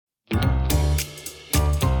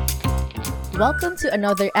Welcome to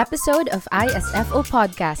another episode of ISFO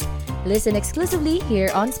Podcast. Listen exclusively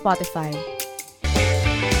here on Spotify.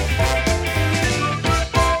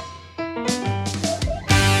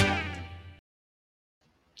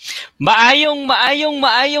 Maayong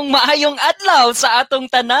adlaw sa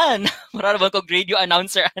atong tanan. Mararamang ko radio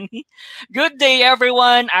announcer ani. Good day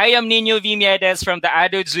everyone. I am Nino V. Miedes from the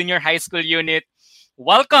Ado Junior High School Unit.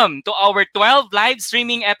 Welcome to our 12 live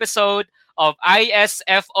streaming episode of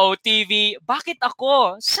ISFO TV. Bakit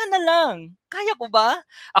ako? Sana lang. Kaya ko ba?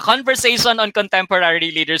 A conversation on contemporary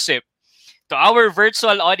leadership. To our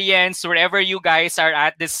virtual audience, wherever you guys are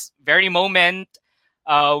at this very moment,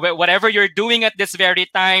 whatever you're doing at this very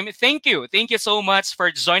time, thank you. Thank you so much for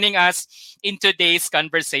joining us in today's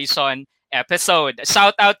conversation episode.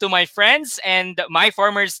 Shout out to my friends and my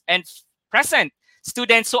former and present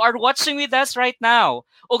students who are watching with us right now.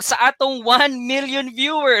 O sa atong 1 million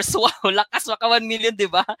viewers. Wow, lakas maka 1 million, di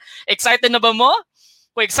ba? Excited na ba mo?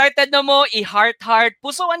 Kung excited na mo, i-heart.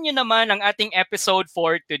 Pusuan nyo naman ang ating episode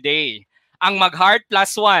for today. Ang mag-heart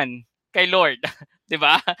 +1 kay Lord.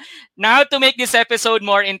 Diba? Now, to make this episode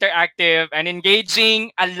more interactive and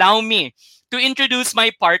engaging, allow me to introduce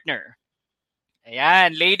my partner.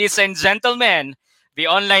 Ayan, ladies and gentlemen, the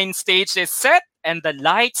online stage is set and the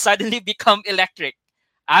lights suddenly become electric.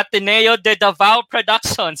 Ateneo de Davao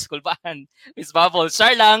Productions. Kulbaan. Miss Bubbles.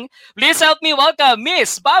 Charlang, please help me welcome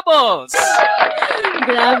Miss Bubbles.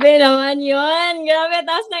 Grabe naman yun. Grabe,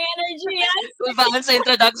 taas ng energy yan. Kulbaan sa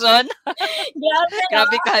introduction.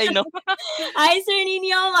 Grabe kayo, no? Hi, Sir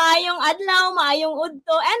Nino. Maayong adlaw, maayong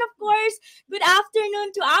udto. And of course, good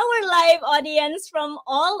afternoon to our live audience from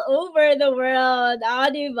all over the world.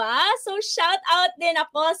 Diba? So, shout out din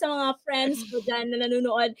ako sa mga friends ko dyan na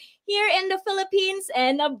nanonood here in the Philippines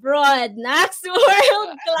and abroad. Next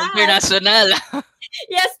world class. International.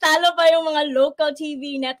 Yes, talo pa yung mga local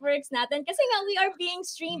TV networks natin kasi nga we are being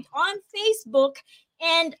streamed on Facebook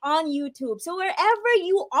and on YouTube. So wherever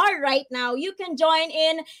you are right now, you can join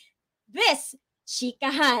in this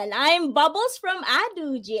Chikahan. I'm Bubbles from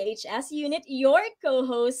ADU GHS Unit, your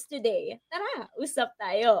co-host today. Tara, usap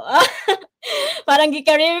tayo. Parang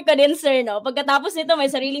gi-career ko din, sir, no? Pagkatapos nito, may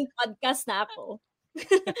sariling podcast na ako.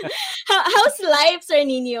 How's life, Sir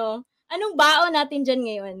Nino? Anong baon natin dyan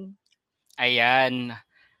ngayon? Ayan.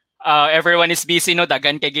 Everyone is busy, no?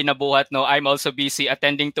 Dagan kay ginabuhat, no? I'm also busy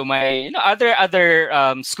attending to my other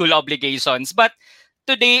school obligations. But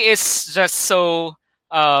today is just so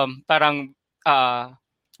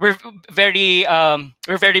we're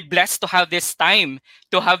very blessed to have this time,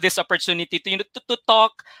 to have this opportunity to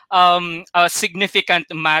talk a significant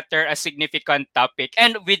matter, a significant topic.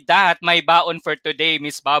 And with that, my baon for today,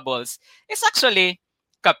 Miss Bubbles, is actually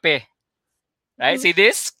kape. Right? See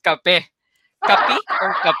this? Kape. Kapi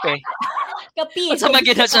or kape? Kapi. Sa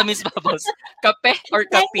magina siya, Miss Bubbles? Kape or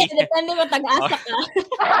kapi? Depende kung tag-asa ka.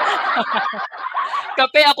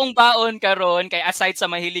 Kape akong baon karon kay aside sa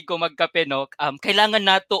mahilig ko magkape, no, kailangan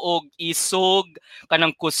nato og isog,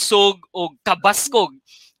 kanang kusog og kabaskog.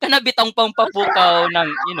 Kana bitang pampapukaw ng,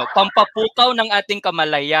 pampapukaw ng ating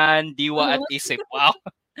kamalayan, diwa at isip. Wow.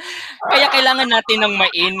 Kaya kailangan natin ng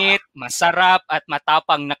mainit, masarap at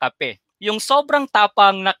matapang na kape. Yung sobrang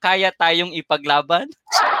tapang na kaya tayong ipaglaban.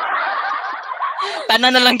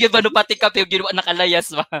 Tanan na lang gyud pati kape ginawa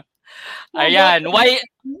nakalayas ba. Ayan, why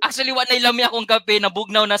actually wa na ilami akong kape,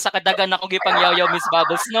 nabugnaw na sa kadagan akong gipangyaw-yaw, Miss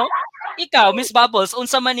Bubbles, no? Ikaw, Miss Bubbles,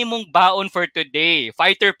 unsa man nimong baon for today?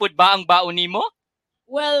 Fighter food ba ang baon nimo?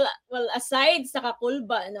 Well, aside sa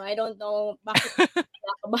kakulba, no, I don't know bakit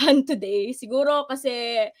nakabahan today. Siguro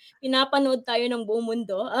kasi pinapanood tayo ng buong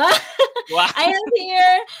mundo. Wow. I am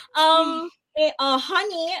here,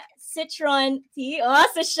 honey citron tea.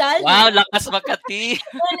 Social. Wow, lakas makati.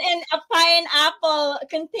 In a pineapple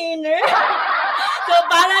container. So,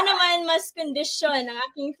 para naman mas condition ang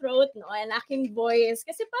aking throat, no, and aking voice.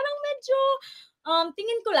 Kasi parang medyo,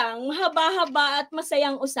 tingin ko lang, mahaba-haba at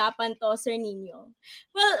masayang usapan to, Sir Nino.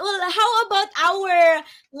 Well, how about our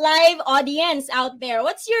live audience out there?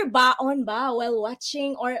 What's your baon ba while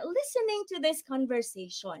watching or listening to this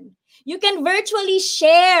conversation? You can virtually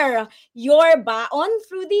share your baon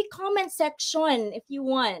through the comment section if you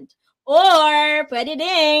want. Or, pwede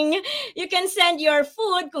ding, you can send your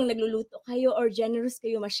food kung nagluluto kayo or generous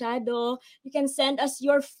kayo masyado. You can send us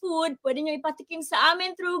your food. Pwede nyo ipatikim sa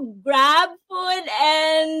amin through Grab Food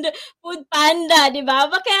and Food Panda, di ba?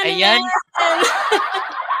 Baka ayan.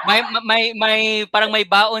 may parang may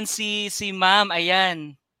baon si Ma'am.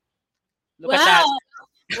 Ayan. Look at that.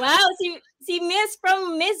 Wow, si Miss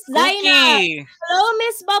from Miss Zaina. Okay. Hello,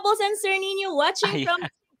 Miss Bubbles and Sir Nino, watching from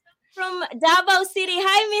from Davao City.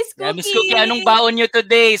 Hi, Miss Yeah, Miss Cookie. Cookie, anong baon nyo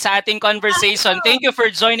today sa ating conversation? Thank you for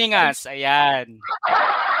joining us. Ayan.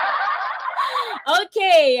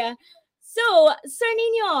 Okay. So, Sir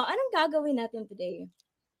Nino, anong gagawin natin today?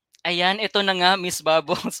 Ayan, ito na nga, Miss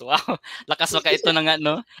Bubbles. Wow, lakas maka ito na nga,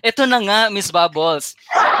 no? Ito na nga, Miss Bubbles.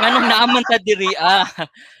 Nganong naaman ta diri,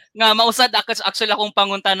 nga mausad actually akong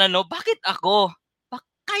panguntanan, no? Bakit ako?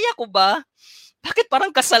 Kaya ko ba? Bakit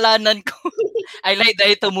parang kasalanan ko? I like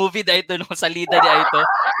dahito movie dahito no salida dahito.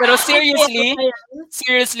 Pero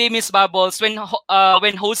seriously Miss Bubbles, when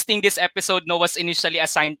hosting this episode no was initially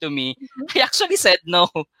assigned to me, I actually said no.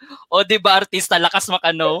 O di ba artista lakas maka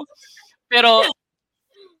no? Pero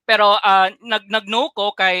nag-no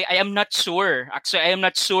ko kay I am not sure. Actually, I am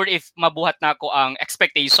not sure if mabuhat na ako ang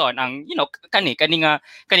expectation, ang kani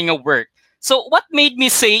nga work. So what made me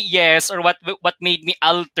say yes, or what made me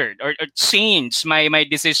altered or change my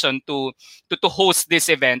decision to host this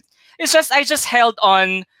event? It's just I just held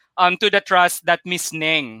on to the trust that Miss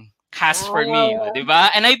Neng has for me, di ba?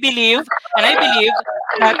 And I believe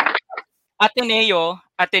that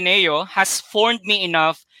Ateneo has formed me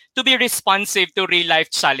enough to be responsive to real-life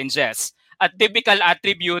challenges, a typical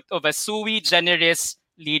attribute of a sui generis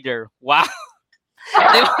leader. Wow!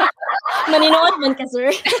 Maninood man ka,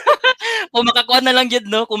 sir. Kung makakuha na lang yun,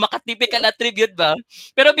 no? Kung maka-typical attribute ba?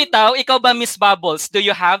 Pero bitaw, ikaw ba, Miss Bubbles, do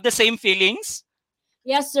you have the same feelings?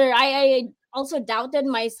 Yes, sir. I also doubted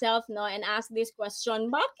myself, no, and asked this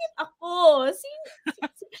question, bakit ako?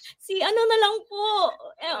 Si ano na lang po.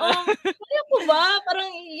 Kaya po ba?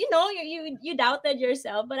 Parang, you doubted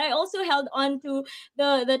yourself. But I also held on to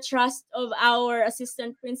the trust of our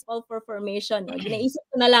assistant principal for formation. No? Ginaisip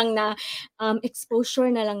ko na lang na exposure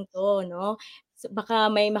na lang to, no? So, baka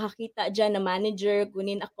may makakita dyan na manager,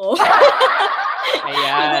 kunin ako.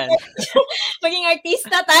 Ayan. Maging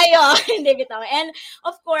artista tayo. Hindi bitaw. And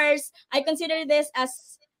of course, I consider this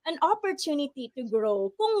as an opportunity to grow.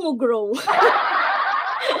 Kung mo grow.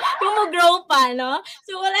 Kung mo grow pa, no?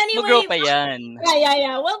 So, well, anyway. Mo grow pa yan.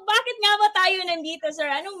 Yeah. Well, bakit nga ba tayo nandito, sir?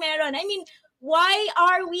 Anong meron? I mean, why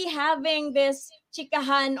are we having this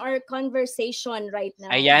chikahan or conversation right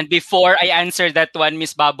now? Ayan, before I answer that one,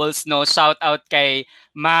 Miss Bubbles, no, shout out kay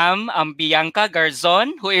Ma'am Bianca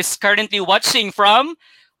Garzon, who is currently watching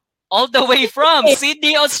all the way from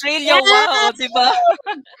Sydney, Australia. Yes! Wow, diba?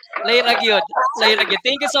 Layrag yun.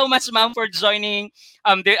 Thank you so much, ma'am, for joining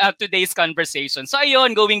today's conversation. So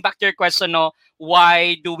ayun, going back to your question, no,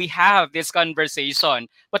 why do we have this conversation?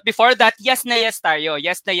 But before that, yes na yes tayo.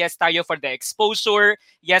 Yes na yes tayo for the exposure.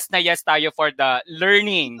 Yes na yes tayo for the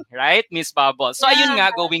learning, right, Miss Bubble? So ayun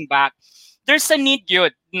nga, going back, there's a need yun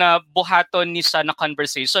na buhaton ni siya na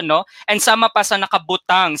conversation, no? And sama pa sa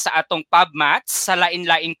nakabutang sa atong PubMats, sa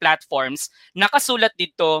lain-laing platforms, nakasulat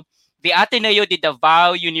dito, the Ateneo de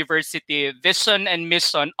Davao University Vision and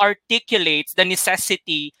Mission articulates the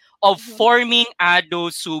necessity of forming ADO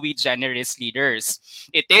sui generis leaders.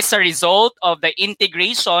 It is a result of the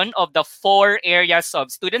integration of the 4 areas of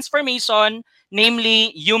students formation,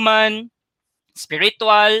 namely human,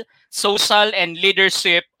 spiritual, social, and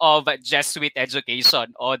leadership of Jesuit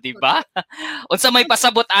education. O, di ba? Unsa may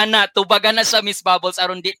pasabot ana, tubagan na sa Miss Bubbles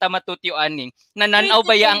aron di ta matutyoan ning. Nananaw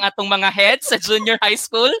ba ya ang atong mga heads sa junior high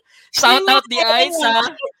school? Shout out di ay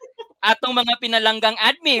sa atong mga pinalanggang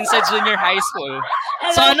admin sa junior high school.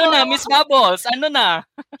 So ano na, Miss Bubbles? Ano na?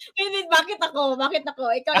 Wait, bakit ako?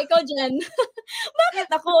 Ikaw dyan. Bakit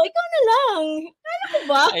ako? Ikaw na lang. Kaya ko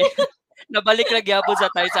ba? Nabalik na gyapon sa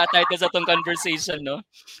title sa itong conversation, no?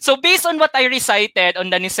 So based on what I recited on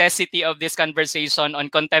the necessity of this conversation on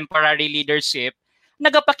contemporary leadership,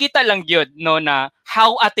 nagapakita lang yun, no, na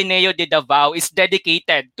how Ateneo de Davao is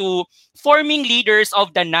dedicated to forming leaders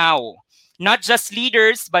of the now. Not just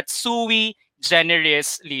leaders, but sui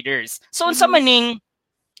generis leaders. So unsa maning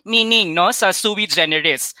meaning, no, sa sui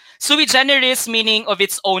generis? Sui generis meaning of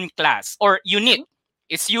its own class or unit.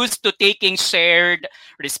 It's used to taking shared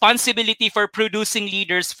responsibility for producing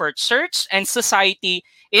leaders for church and society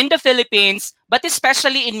in the Philippines, but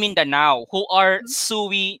especially in Mindanao, who are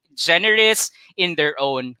sui generis in their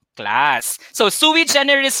own class. So sui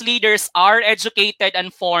generis leaders are educated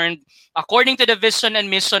and formed according to the vision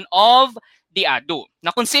and mission of the ADU.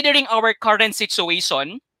 Now, considering our current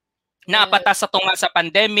situation, naapata sa tunga sa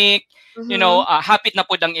pandemic, hapit na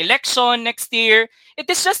po ang election next year, it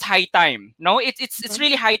is just high time. No, it's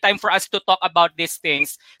really high time for us to talk about these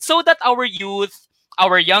things so that our youth,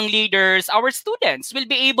 our young leaders, our students will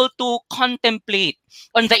be able to contemplate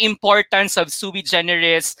on the importance of sui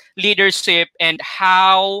generis leadership and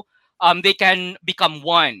how they can become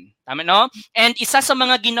one. Tama, no? And isa sa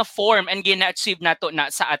mga gina-form and gina-achieve nato na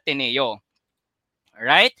sa Ateneo.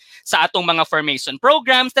 Alright? Sa atong mga formation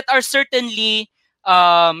programs that are certainly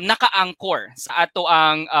naka-anchor sa ato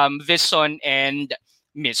ang vision and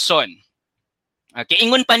mission. Okay,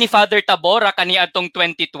 ingon pa ni Father Tabora kani atong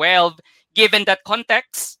 2012, given that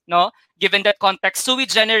context, no? Given that context, sui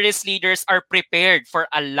generis leaders are prepared for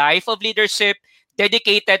a life of leadership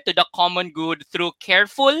dedicated to the common good through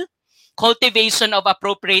careful cultivation of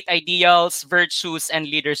appropriate ideals, virtues, and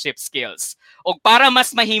leadership skills. O para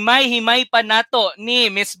mas mahimay-himay pa nato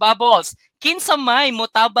ni Miss Bubbles, kinsa may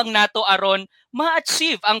mutabang nato aron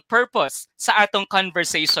ma-achieve ang purpose sa atong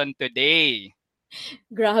conversation today.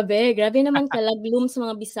 Grabe naman kalaglum sa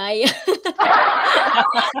mga Bisaya.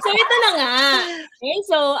 So ito na nga. Okay,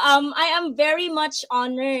 so I am very much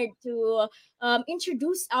honored to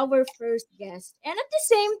introduce our first guest. And at the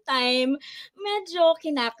same time, medyo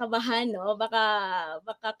kinakabahan, no?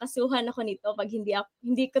 Baka kasuhan ako nito pag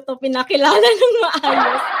hindi ko to pinakilala ng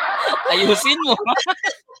maayos. Ayusin mo.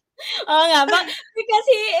 Oo nga, because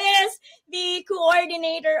he is the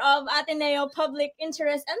coordinator of Ateneo Public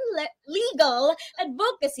Interest and Legal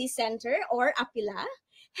Advocacy Center, or APILA.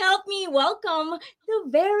 Help me welcome the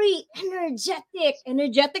very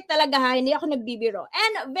energetic talaga ha, hindi ako nagbibiro,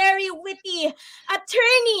 and very witty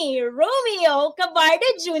attorney Romeo Cabarda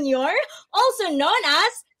Jr., also known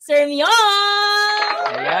as Sir Myong!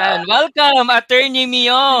 Ayan, welcome, Attorney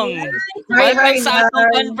Myong. Welcome sa atong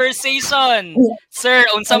conversation. Sir,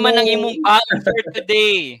 unsa man ang imong baon for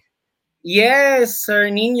today? Yes, Sir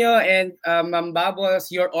Nino and Ma'am Bubbles,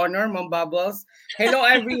 Your Honor, Ma'am Bubbles. Hello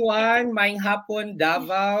everyone, maayong hapon,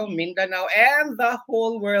 Davao, Mindanao, and the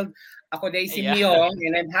whole world. Ako day si Myong,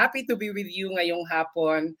 and I'm happy to be with you ngayong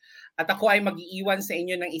hapon. At ako ay mag-iiwan sa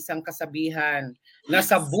inyo ng isang kasabihan na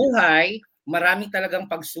sa buhay, marami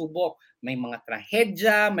talagang pagsubok. May mga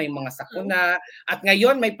trahedya, may mga sakuna, at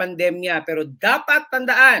ngayon may pandemya. Pero dapat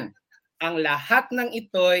tandaan, ang lahat ng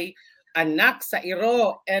ito'y anak sa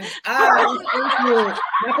iro. And thank you.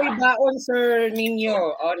 Nakoy baon, Sir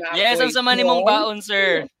Nino. Yes, ang sama nimong baon,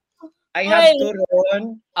 sir. I have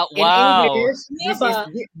turon. Wow. In English, this is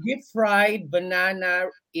deep fried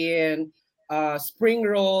banana in spring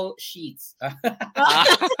roll sheets.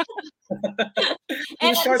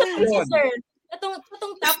 And short sir,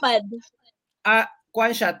 itong tapad.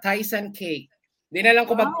 Kuan siya, Tyson cake. Di na lang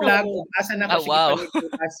ko mag-plug kung asa na kasi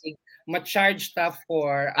kasi ma-charge ta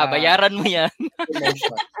for bayaran mo yan.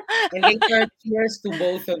 Promotion. And later, cheers to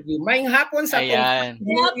both of you. Maayong hapon sa million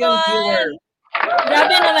viewers.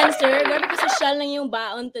 Grabe naman, sir. Grabe ko social lang yung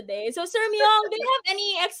baon today. So, Sir Myong, do you have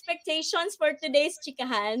any expectations for today's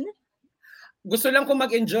chikahan? Gusto lang ko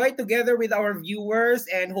mag-enjoy together with our viewers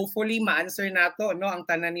and hopefully ma-answer nato ang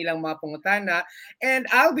tanan nilang mga pangutana, and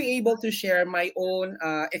I'll be able to share my own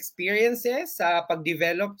experiences sa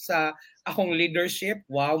pag-develop sa akong leadership.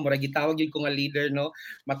 Wow, mura gitawag yun ko nga leader, no?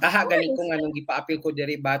 Mataha gani ko nga nung gipaapil ko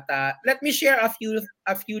diri bata. Let me share a few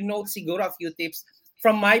notes, siguro a few tips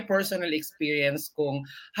from my personal experience kung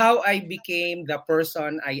how I became the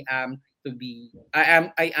person I am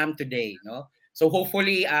today, no? So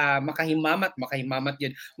hopefully makahimamat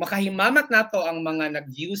yun. Makahimamat nato ang mga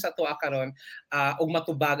nag-view sa to karon ug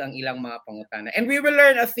matubag ang ilang mga pangutana. And we will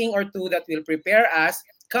learn a thing or two that will prepare us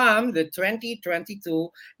come the 2022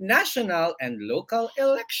 national and local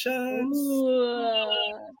elections.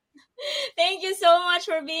 Thank you so much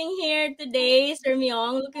for being here today, Sir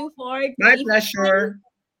Myong. Looking forward to my pleasure.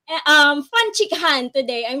 Fun chikahan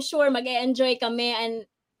today. I'm sure mag-enjoy kami and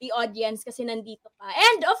the audience kasi nandito ka.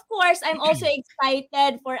 And of course, I'm also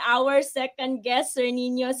excited for our second guest, Sir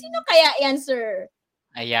Nino. Sino kaya yan, sir?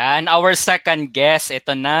 Ayan, our second guest.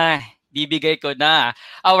 Ito na. Bibigay ko na.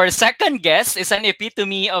 Our second guest is an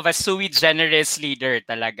epitome of a sui generis leader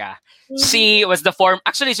talaga. Mm-hmm. She was the former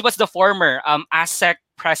ASEC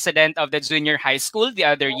president of the junior high school the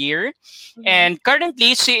other year. Mm-hmm. And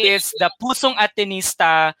currently, she is the Pusong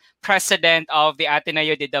Atenista president of the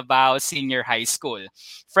Ateneo de Davao Senior High School.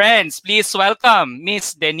 Friends, please welcome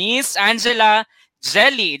Miss Denise Angela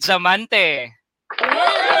Jelly Diamante.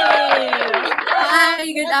 Hi,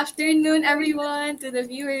 good afternoon everyone, to the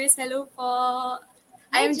viewers. Hello po.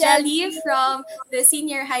 I'm Jelly from the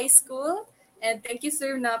Senior High School. And thank you,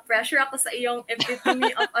 sir, na pressure ako sa iyong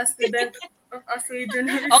epitome of a student of a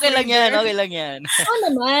junior. Okay lang yan. Oo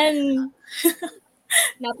naman.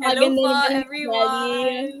 Hello po,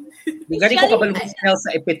 everyone. Gani ko kabalo smell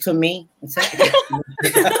sa epitome.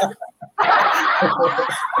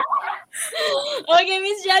 Okay,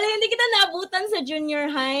 Miss Jelly, hindi kita naabutan sa junior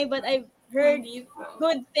high, but I've heard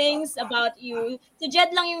good things about you. Si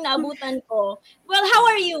Jed lang yung naabutan ko. Well, how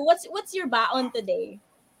are you? What's your baon today?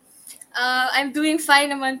 I'm doing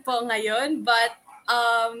fine naman po ngayon, but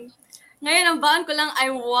Ngayon, ang baon ko lang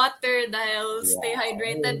ay water dahil stay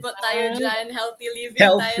hydrated po tayo dyan. Healthy living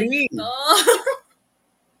tayo Healthy. dito.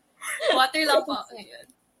 Water lang po ngayon.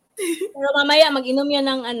 Pero mamaya, mag-inom yan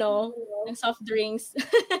ng soft drinks.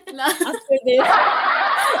 After this.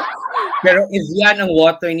 Pero Evian ang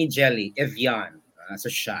water ni Jelly. Evian. Sa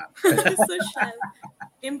shop. Social.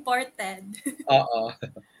 Imported. Oo.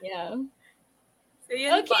 Yeah. So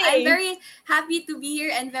yun po. Okay. I'm very happy to be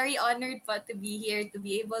here and very honored po to be here, to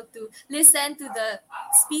be able to listen to the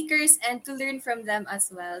speakers and to learn from them as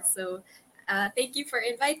well. So thank you for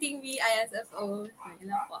inviting me, ISFO. Yun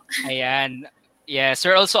lang po. Ayan. Yes,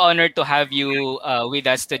 we're also honored to have you with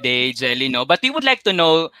us today, Jelly. No, but we would like to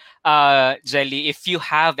know, Jelly, if you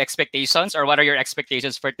have expectations or what are your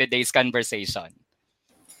expectations for today's conversation?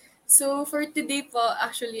 So for today po,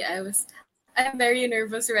 actually I'm very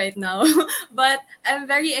nervous right now, but I'm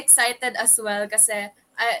very excited as well kasi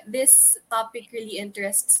this topic really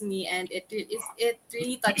interests me and it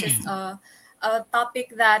really touches a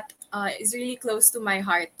topic that is really close to my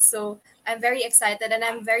heart. So I'm very excited and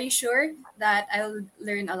I'm very sure that I'll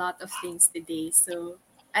learn a lot of things today. So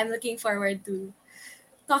I'm looking forward to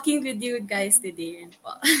talking with you guys today.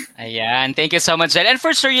 Ayan, thank you so much, Jelly. And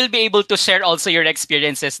for sure, you'll be able to share also your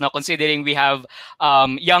experiences, no? Considering we have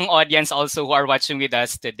young audience also who are watching with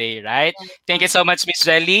us today, right? Thank you so much, Miss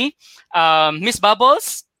Jelly. Miss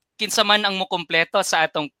Bubbles, kinsa man ang mukumpleto sa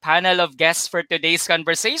atong panel of guests for today's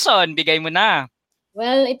conversation? Bigay mo na.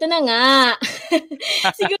 Well, ito na nga.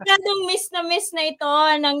 Siguradong miss na ito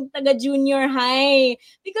ng taga-junior high.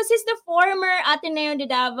 Because he's the former Ateneo de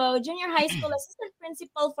Davao Junior High School Assistant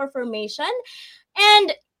Principal for Formation.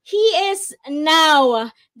 And he is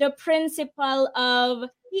now the principal of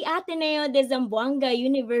the Ateneo de Zamboanga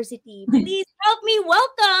University. Please help me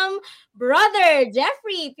welcome Brother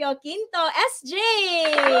Jeffrey Pioquinto, SJ.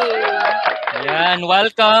 Ayan,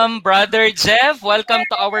 welcome, Brother Jeff. Welcome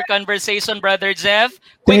to our conversation, Brother Jeff.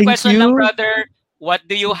 Quick Thank question you. lang, brother. What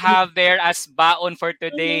do you have there as baon for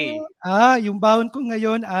today? Yung baon ko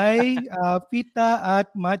ngayon ay pita at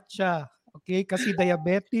matcha. Okay, kasi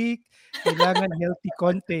diabetic, kailangan healthy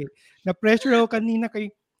konti. Na-pressure ako kanina kay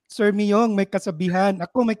Sir Miyong, may kasabihan.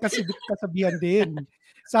 Ako may kasabihan din.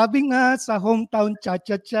 Sabi nga sa hometown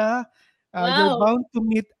cha-cha-cha, you're bound to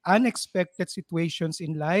meet unexpected situations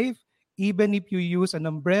in life. Even if you use an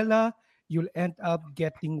umbrella, you'll end up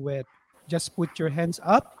getting wet. Just put your hands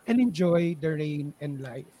up and enjoy the rain and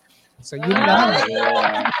life. So yun lang.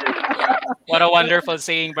 What a wonderful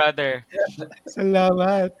saying, brother.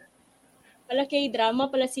 Salamat. Pala kay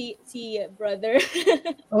drama pala si brother.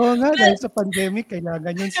 Oo nga, dahil sa pandemic,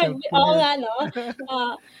 kailangan yun self-care. Oo nga, no?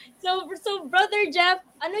 So Brother Jeff,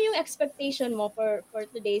 ano yung expectation mo for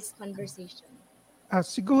today's conversation?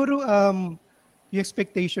 Siguro, the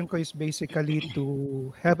expectation ko is basically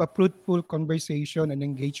to have a fruitful conversation and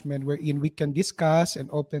engagement wherein we can discuss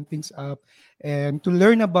and open things up and to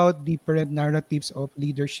learn about different narratives of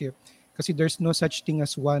leadership. Kasi there's no such thing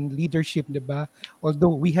as one leadership, diba?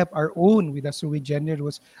 Although we have our own with the sui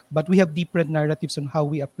generis, but we have different narratives on how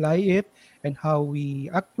we apply it and how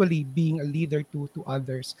we actually being a leader to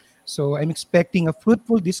others. So I'm expecting a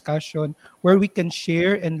fruitful discussion where we can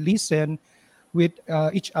share and listen with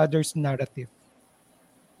each other's narrative.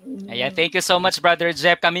 Ayan, thank you so much, Brother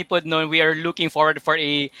Jeff. Kami po noon, we are looking forward for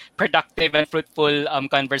a productive and fruitful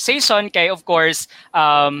conversation. Kaya of course,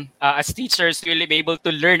 as teachers, we'll be able to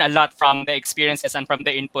learn a lot from the experiences and from the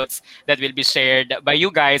inputs that will be shared by you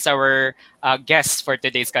guys, our guests for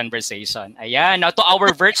today's conversation. Ayan, now to our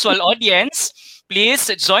virtual audience, please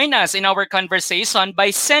join us in our conversation by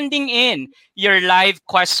sending in your live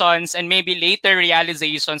questions and maybe later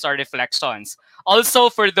realizations or reflections. Also,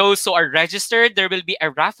 for those who are registered, there will be a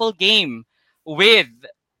raffle game with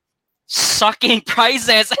shocking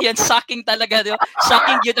prizes. Ayan, shocking talaga.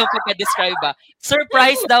 Shocking yun ang pagka-describe ba.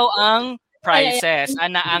 Surprise daw ang prizes.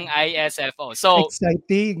 Ana ang ISFO. So,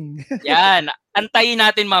 exciting. Yan. Antayin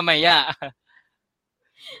natin mamaya.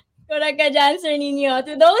 Correct ka dyan, Sir Nino.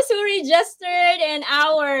 To those who registered in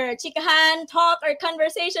our chikahan talk or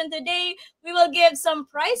conversation today, we will give some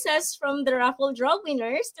prizes from the raffle draw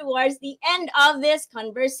winners towards the end of this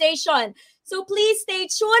conversation. So please stay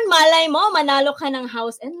tuned. Malay mo, manalo ka ng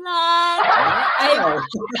house and lot,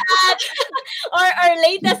 or our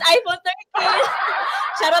latest iPhone 13.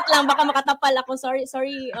 Charot lang, baka makatapal ako. Sorry.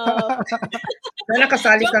 Sana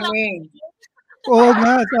kasali kami. Oo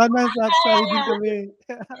nga, sana saksay din kami.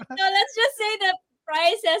 So let's just say the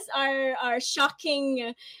prizes are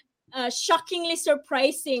shockingly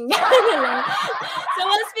surprising. So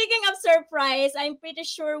while speaking of surprise, I'm pretty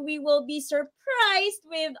sure we will be surprised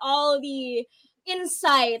with all the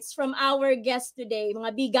insights from our guests today.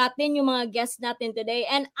 Mga bigatin yung mga guests natin today.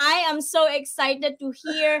 And I am so excited to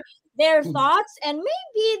hear their thoughts and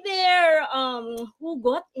maybe their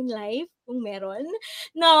hugot in life, kung meron.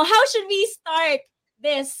 Now, how should we start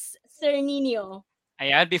this, Sir Nino?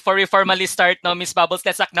 Ayan, before we formally start, no, Miss Bubbles,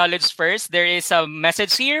 let's acknowledge first. There is a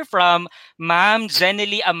message here from Ma'am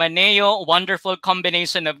Jenny Amaneo. Wonderful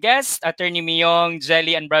combination of guests. Attorney Miyong,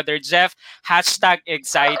 Jelly, and Brother Jeff. Hashtag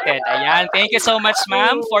excited. Ayan, thank you so much,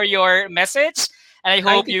 ma'am, for your message. And I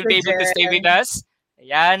hope you'll be able to stay with us.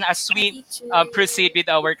 Ayan, as we proceed with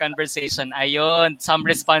our conversation. Ayun, some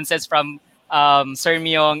responses from Sir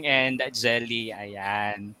Miyong and Jelly.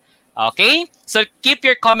 Ayan. Okay, so keep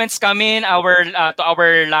your comments coming to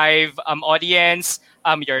our live audience.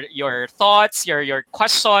 Your thoughts, your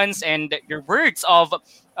questions, and your words of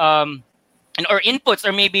or inputs,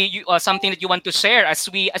 or maybe something that you want to share as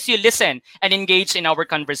you listen and engage in our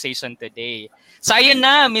conversation today. So ayun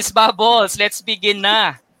na, Miss Bubbles, let's begin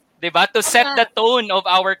na. Diba? To set the tone of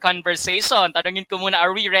our conversation. Tanungin ko muna,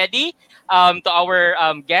 are we ready? To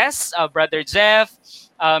our guests, Brother Jeff,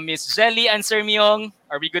 Miss Jelly, and Sir Myong,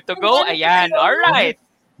 are we good to go? Ayan, all right.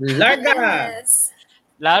 Larga! Yes.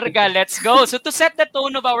 Larga, let's go. So to set the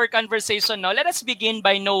tone of our conversation now, let us begin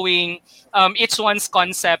by knowing each one's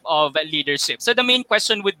concept of leadership. So the main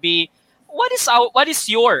question would be, what is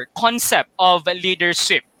your concept of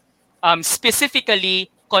leadership?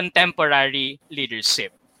 Specifically, contemporary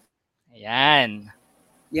leadership. Ayan.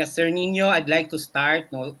 Yes, Sir Nino, I'd like to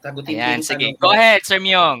start. No, tagutin Ayan, ko yung sige. tanong Go ko. ahead, Sir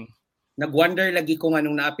Myong. Nag-wonder lagi ko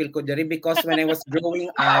anong naapil ko diri because when I was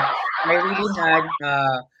growing up, I really had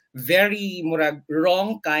very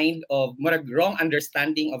wrong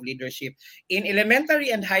understanding of leadership. In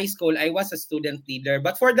elementary and high school, I was a student leader,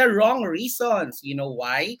 but for the wrong reasons. You know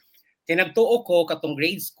why? Tinagtuo ko katong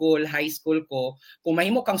grade school, high school ko, kung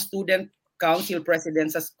mahimo kang student council president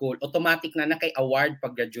sa school, automatic na kay award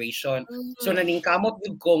pag graduation. So naningkamot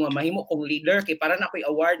gud ko nga mahimo kong leader kay para na ako'y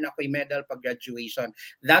award, na ako'y medal pag graduation.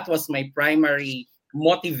 That was my primary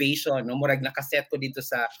motivation. No, murag nakaset ko dito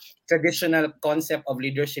sa traditional concept of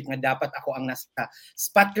leadership nga dapat ako ang nasa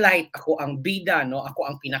spotlight, ako ang bida, no, ako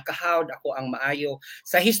ang pinakahawd, ako ang maayo.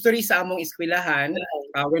 Sa history sa among eskwelahan,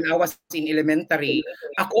 when I was in elementary,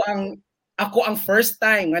 ako ang first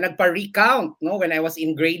time nga nagpa-recount, no, when I was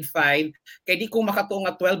in grade 5, kay di ko makatuo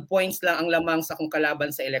nga 12 points lang ang lamang sa akong kalaban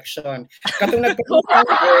sa election. Katong nagpa-recount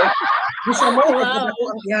ko, gusto mo ako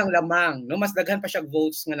ang iyang lamang, no, mas daghan pa siya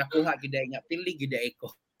votes nga nakuha giday nga pili giday ko.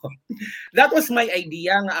 That was my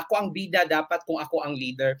idea nga ako ang bida dapat kung ako ang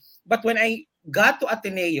leader. But when I got to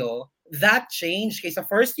Ateneo, that changed. Kay sa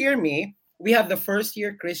first year we have the first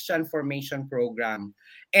year Christian formation program.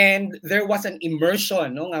 And there was an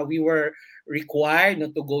immersion, no, nga we were required, no,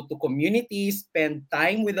 to go to communities, spend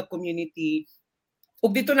time with the community.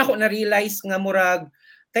 Ug dito na ako na-realize nga murag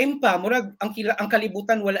ang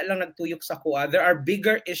kalibutan wala lang nagtuyok sa kuha. There are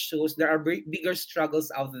bigger issues, there are bigger struggles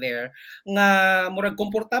out there nga murag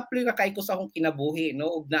komportable ka kay ko sa akong kinabuhi,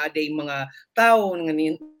 no, ug naaday mga tawo nga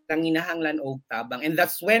nanginahanglan og tabang. And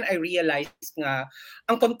that's when I realized nga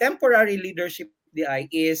ang contemporary leadership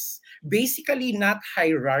is basically not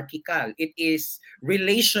hierarchical. It is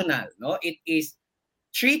relational, no? It is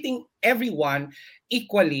treating everyone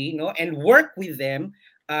equally, no, and work with them,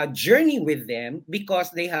 journey with them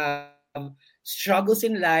because they have struggles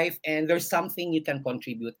in life and there's something you can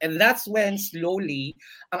contribute. And that's when slowly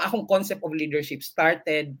ang akong concept of leadership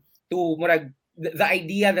started to the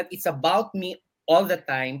idea that it's about me all the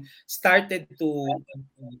time started to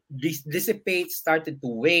dissipate, started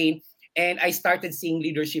to wane. And I started seeing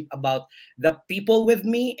leadership about the people with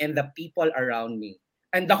me and the people around me.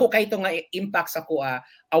 And dako kay ito nga impact sa kuha,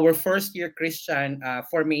 our first year Christian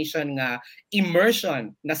formation nga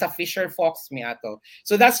immersion nasa Fisher Fox mi ato.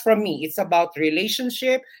 So that's from me. It's about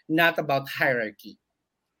relationship, not about hierarchy.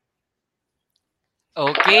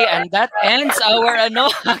 Okay, and that ends our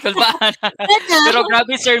kalbahan. Pero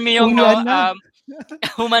grabe, Sir Myong, no,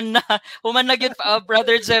 human na gyud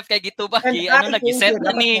Brother Jeff kay gituba nagiset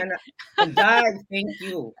na ni. Thank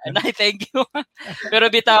you. Thank you.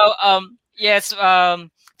 Pero bitaw yes,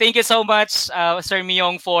 thank you so much Sir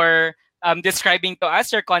Myong for describing to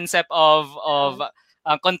us your concept of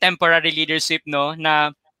contemporary leadership, no,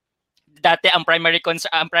 na dati ang primary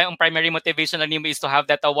motivation na nimo is to have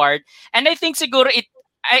that award. And I think siguro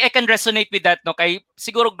I can resonate with that, no, kay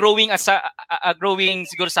siguro growing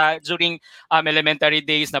siguro sa during elementary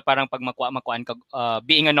days na parang pag makuan ka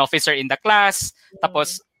being an officer in the class,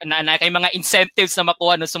 tapos na kay mga incentives na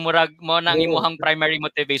makuha no, sumurag mo na ang imong primary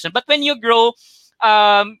motivation. But when you grow,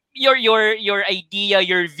 your idea,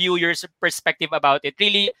 your view, your perspective about it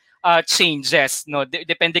really changes, no?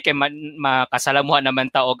 Depende kay makasalamuhan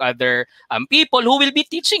naman ta og other people who will be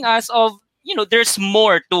teaching us of, there's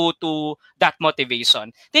more to that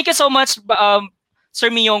motivation. Thank you so much, Sir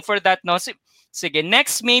Miyong, for that, no? Sige,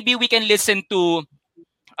 next maybe we can listen to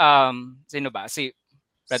sino ba? Si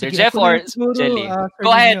Brother Sige, Jeff ako na or lang siguro, Jelly? Sir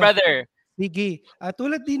Go ahead, Nino. brother. Sige.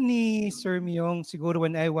 Tulad din ni Sir Myong, siguro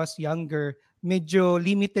when I was younger, medyo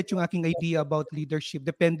limited yung aking idea about leadership.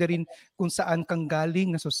 Depende rin kung saan kang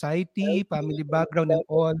galing na society, family background and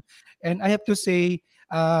all. And I have to say,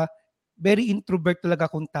 very introvert talaga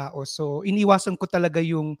akong tao. So iniwasan ko talaga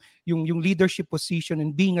yung leadership position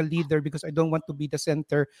and being a leader because I don't want to be the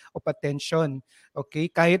center of attention.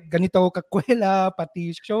 Okay? Kahit ganito ako kakwela,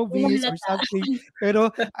 pati showbiz or something,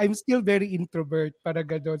 pero I'm still very introvert para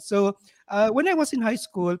gano'n. So when I was in high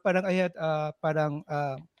school, parang I had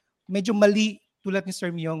medyo mali tulad ni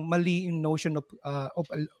Sir Myong, mali yung notion of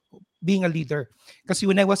being a leader. Kasi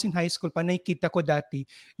when I was in high school, nakikita ko dati,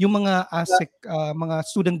 yung mga ASEC, mga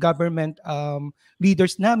student government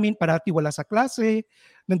leaders namin, parati wala sa klase,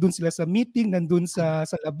 nandun sila sa meeting, nandun sa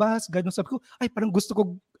labas, gano'n. Sabi ko, ay parang gusto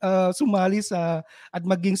ko sumali at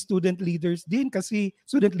maging student leader din kasi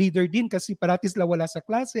parati sila wala sa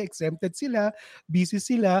klase, exempted sila, busy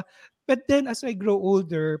sila. But then as I grow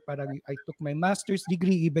older, parang I took my master's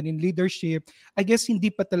degree even in leadership, I guess hindi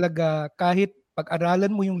pa talaga kahit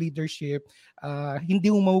pag-aralan mo yung leadership,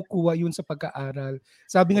 hindi mo makukuha yun sa pag-aaral.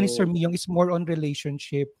 Sabi nga ni Sir Miyong, it's more on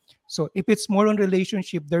relationship. So if it's more on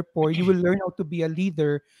relationship, therefore, you will learn how to be a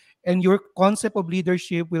leader and your concept of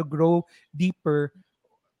leadership will grow deeper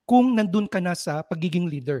kung nandun ka na sa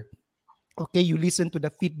pagiging leader. Okay, you listen to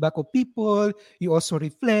the feedback of people, you also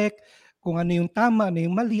reflect kung ano yung tama, ano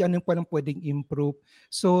yung mali, ano yung parang pwedeng improve.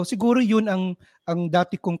 So siguro yun ang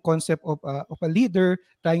dati kong concept of a leader,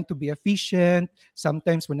 trying to be efficient.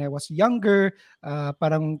 Sometimes when I was younger,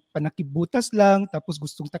 parang panakibutas lang, tapos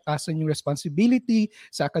gustong takasan yung responsibility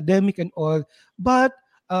sa academic and all. But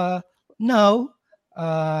now,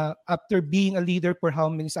 after being a leader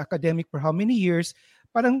sa academic for how many years,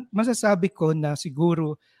 parang masasabi ko na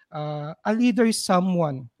siguro a leader is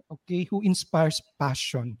someone, okay, who inspires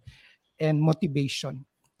passion and motivation.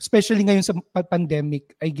 Especially ngayon sa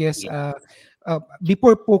pandemic, I guess,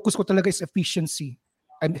 before focus ko talaga is efficiency.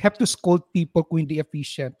 I have to scold people kung hindi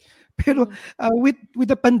efficient. Pero with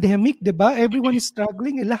the pandemic, 'di ba? Everyone is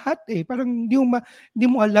struggling, lahat Parang hindi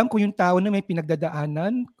mo alam kung yung tao na may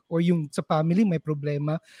pinagdadaanan or yung sa family may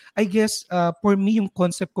problema. I guess for me yung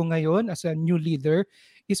concept ko ngayon as a new leader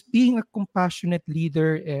is being a compassionate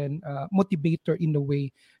leader and motivator in a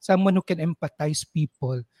way, someone who can empathize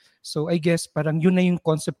people. So I guess parang yun na yung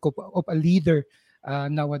concept ko of a leader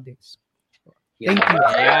nowadays. Thank you.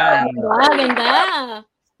 Wow, ganda.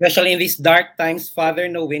 Especially in these dark times, Father,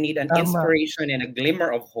 no, we need an inspiration and a glimmer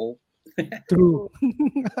of hope. True.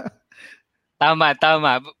 Tama.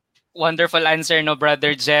 Wonderful answer, no,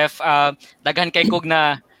 Brother Jeff. Daghan kay kog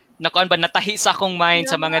natahi sa akong mind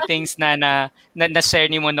sa mga things na share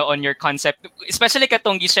nimo no on your concept. Especially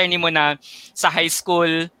katong gi-share nimo na sa high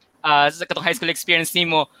school, katong high school experience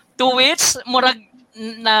nimo. To which murag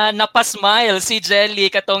napasmile si Jelly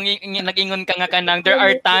katong nag-ingon ka nga kanang there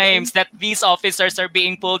are times that these officers are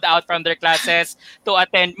being pulled out from their classes to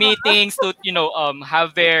attend meetings, to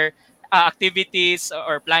have their activities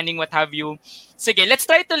or planning what have you. Sige, let's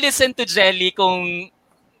try to listen to Jelly kung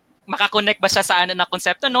makakonect ba siya sa na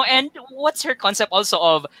konsepto, no? And what's her concept also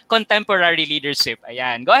of contemporary leadership?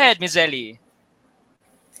 Ayan. Go ahead, Ms. Jelly.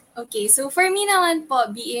 Okay, so for me naman po,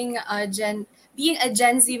 being a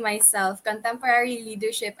Gen Z myself, contemporary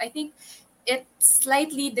leadership, I think it's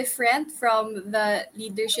slightly different from the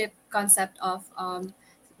leadership concept of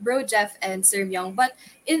Bro Jeff and Sir Myong. But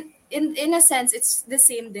in a sense, it's the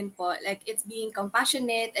same din po. Like, it's being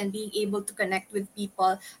compassionate and being able to connect with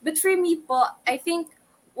people. But for me po, I think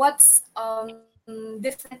what's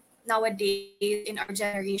different nowadays in our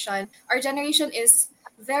generation is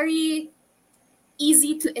very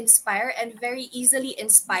easy to inspire and very easily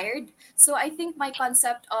inspired. So I think my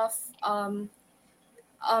concept of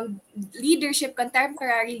leadership,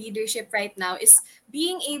 contemporary leadership right now is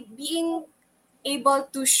being able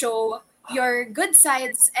to show your good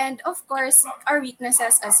sides and of course our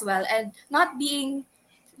weaknesses as well, and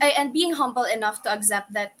being humble enough to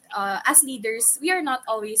accept that as leaders we are not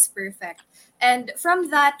always perfect, and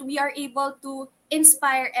from that we are able to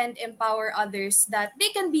inspire and empower others that they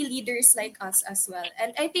can be leaders like us as well.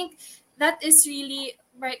 And I think that is really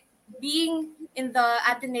right. Being in the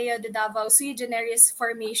Ateneo de Davao Sui Generis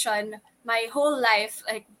formation my whole life,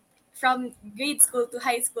 like from grade school to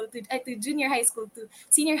high school to junior high school to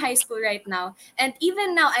senior high school right now, and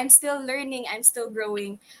even now I'm still learning, I'm still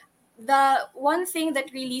growing. the one thing that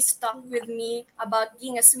really stuck with me about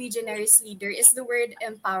being a sui generis leader is the word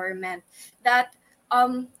empowerment. That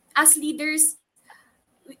as leaders,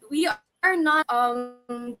 we are not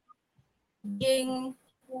being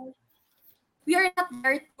we are not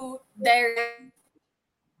there to direct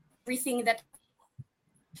everything that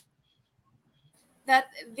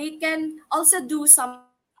they can also do something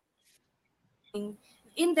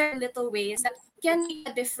in their little ways that can make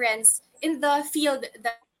a difference in the field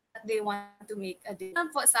that they want to make a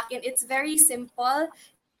difference. Po sa akin, it's very simple,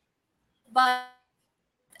 but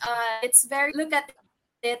it's very look at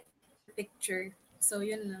it picture. So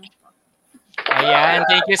yun lang po. Ayan,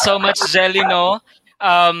 thank you so much, Jelly, no?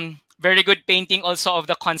 Very good painting also of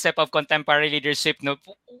the concept of contemporary leadership, no?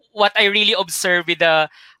 What I really observe with the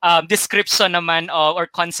description naman or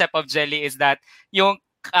concept of Jelly is that yung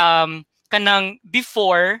kanang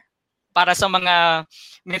before, para sa mga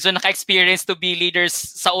medyo naka-experience to be leaders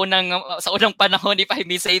sa unang panahon, if I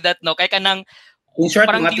may say that, no? Kaya kanang In short,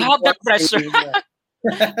 parang you have that pressure.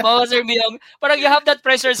 Oo, Sir Miyong. Parang you have that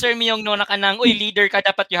pressure, Sir Miyong, no, na kanang, uy, leader ka,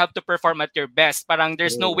 dapat you have to perform at your best. Parang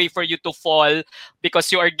there's no way for you to fall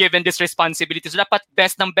because you are given this responsibility. So dapat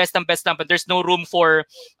best ng best, but there's no room for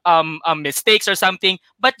mistakes or something.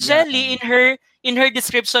 But Jelly, in her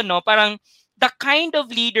description, no, parang the kind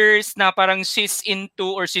of leaders na parang she's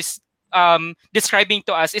into or she's describing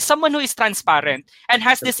to us is someone who is transparent and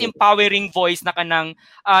has this empowering voice na kanang,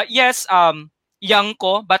 yes, young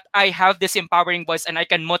ko, but I have this empowering voice and I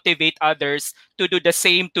can motivate others to do the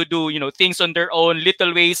same, to do, things on their own,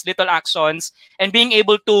 little ways, little actions, and being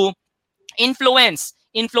able to influence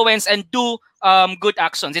and do good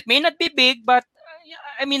actions. It may not be big, but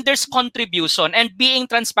I mean, there's contribution, and being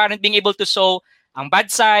transparent, being able to show ang bad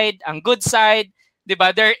side, ang good side,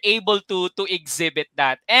 diba? They're able to exhibit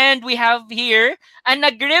that. And we have here an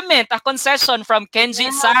agreement, a concession from Kenji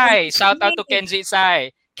Sai. Shout out to Kenji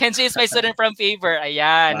Sai. Kenji is my student from Favor.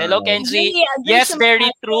 Ayan. Wow. Hello, Kenji. Yes, very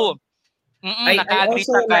true. Naka-agree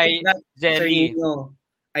sa kay Jelly.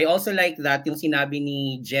 I also like that yung sinabi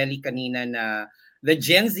ni Jelly kanina na the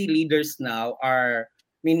Gen Z leaders now are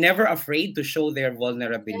never afraid to show their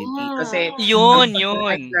vulnerability. Kasi yun.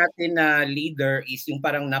 natin na leader is yung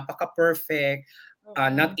parang napaka-perfect,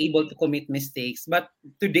 not able to commit mistakes. But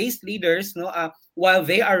today's leaders, while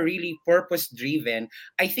they are really purpose-driven,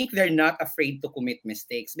 I think they're not afraid to commit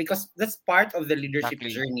mistakes because that's part of the leadership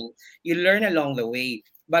journey. You learn along the way.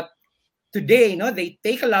 But today, they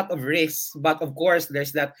take a lot of risks. But of course,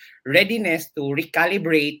 there's that readiness to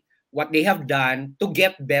recalibrate what they have done to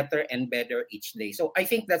get better and better each day. So I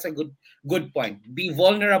think that's a good point. Be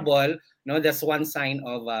vulnerable. That's one sign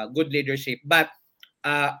of good leadership. But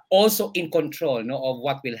also in control of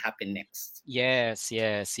what will happen next. Yes.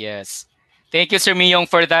 Thank you, Sir Miyong,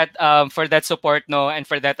 for that support, and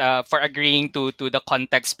for that for agreeing to the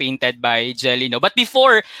context painted by Jelly, But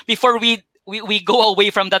before we go away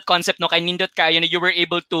from that concept, kay nindot ka, you were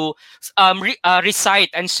able to recite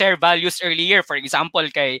and share values earlier. For example,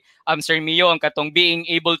 kay Sir Miyong, katong being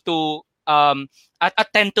able to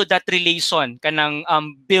attend to that relation, kanang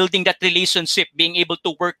building that relationship, being able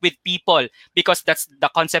to work with people, because that's the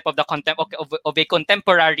concept of a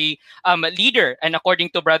contemporary leader. And according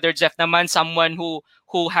to Brother Jeff naman, someone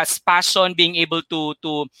who has passion, being able to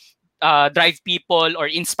drive people or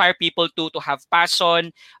inspire people to have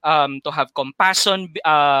passion, to have compassion,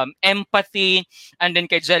 empathy, and then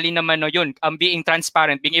kay Jelly naman, being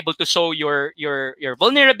transparent, being able to show your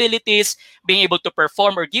vulnerabilities, being able to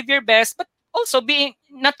perform or give your best, but also being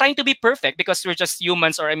not trying to be perfect because we're just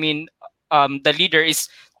humans, or the leader is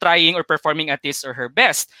trying or performing at his or her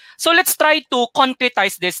best. So let's try to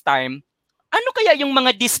concretize this time. Ano kaya yung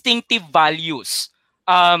mga distinctive values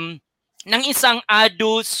ng isang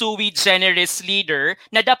ADU sui generis leader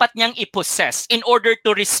na dapat niyang i-possess in order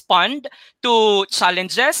to respond to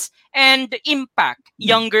challenges and impact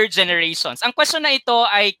younger generations? Ang question na ito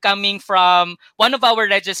ay coming from one of our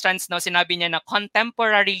registrants. Sinabi niya na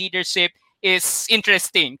contemporary leadership is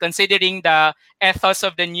interesting considering the ethos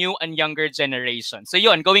of the new and younger generation. So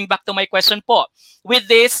yun, going back to my question po, with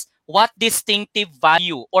this, what distinctive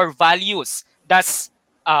value or values does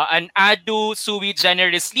an ADU sui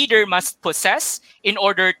generis leader must possess in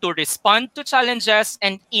order to respond to challenges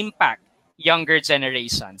and impact younger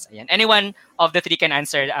generations? Ayan. Anyone of the three can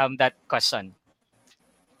answer that question.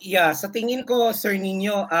 Yeah, sa tingin ko, Sir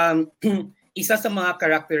Nino, isa sa mga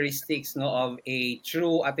characteristics of a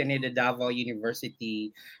true Ateneo de Davao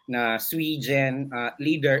University na sui gen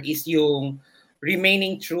leader is yung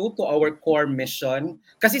remaining true to our core mission.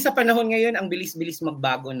 Kasi sa panahon ngayon, ang bilis-bilis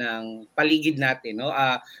magbago ng paligid natin.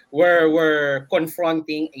 We're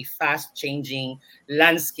confronting a fast-changing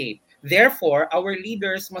landscape. Therefore, our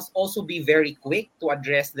leaders must also be very quick to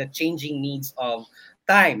address the changing needs of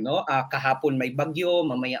time, no? Kahapon may bagyo,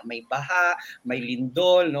 mamaya may baha, may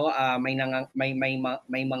lindol, no? May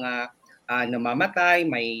mga namamatay,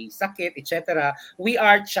 may sakit, etc. We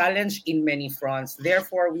are challenged in many fronts.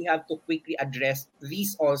 Therefore, we have to quickly address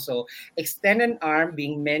these also. Extend an arm,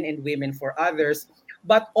 being men and women for others,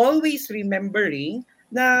 but always remembering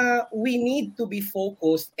na we need to be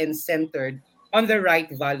focused and centered on the right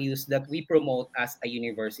values that we promote as a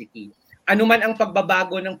university. Ano man ang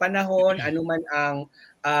pagbabago ng panahon, ano man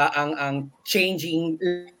ang changing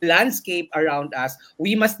landscape around us,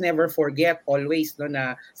 we must never forget always no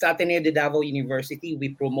na sa Ateneo de Davao University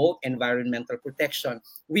we promote environmental protection,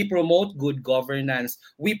 we promote good governance,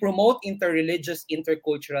 we promote interreligious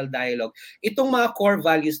intercultural dialogue. Itong mga core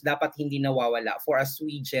values dapat hindi nawawala for a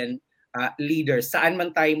SWIGen leaders saan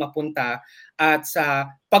man tayo mapunta at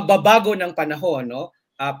sa pagbabago ng panahon, no?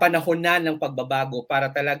 Panahon na ng pagbabago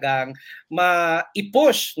para talagang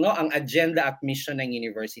ma-push no ang agenda at mission ng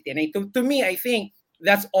university. And to me, I think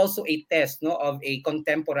that's also a test no of a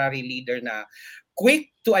contemporary leader na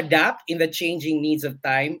quick to adapt in the changing needs of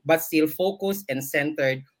time but still focused and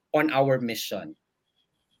centered on our mission.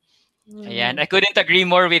 Ayan, I couldn't agree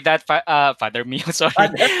more with that, Father Mio,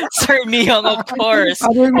 sorry. Sir Mio, of course.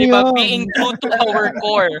 Diba, being true to our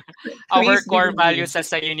core values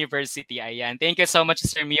as a university. Ayan. Thank you so much,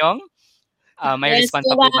 Sir Mio. May response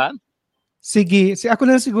pa po ba? Sige. Ako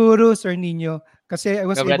lang siguro, Sir Nino, kasi I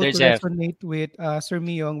was able to Jeff. resonate with Sir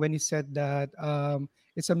Mio when he said that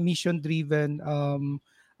it's a mission-driven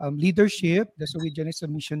leadership. The SWIGen is a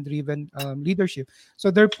mission-driven leadership. So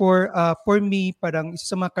therefore, for me, parang isa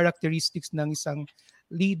sa mga characteristics ng isang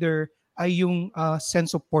leader ay yung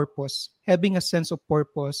sense of purpose. Having a sense of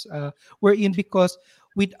purpose. Wherein because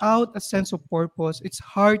without a sense of purpose, it's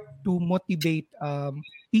hard to motivate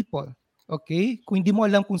people. Okay? Kung hindi mo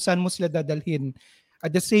alam kung saan mo sila dadalhin.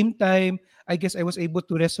 At the same time, I guess I was able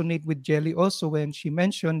to resonate with Jelly also when she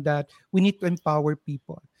mentioned that we need to empower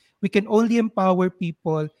people. We can only empower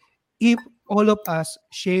people if all of us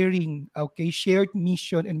sharing, shared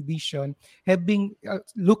mission and vision,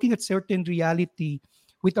 looking at certain reality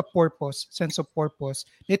with a purpose, sense of purpose.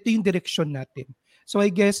 Ito yung direction natin. So I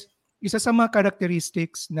guess, isa sa mga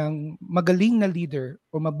characteristics ng magaling na leader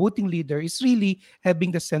o mabuting leader is really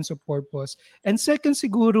having the sense of purpose. And second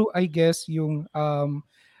siguro, I guess, yung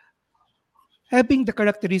having the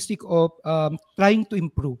characteristic of trying to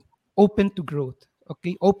improve, open to growth.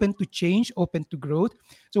 Okay, open to change, open to growth.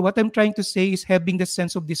 So what I'm trying to say is having the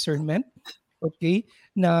sense of discernment, okay,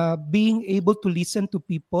 na being able to listen to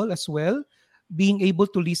people as well, being able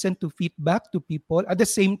to listen to feedback to people. At the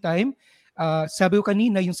same time, sabi ko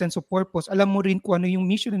kanina, yung sense of purpose, alam mo rin kung ano yung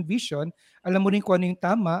mission and vision, alam mo rin kung ano yung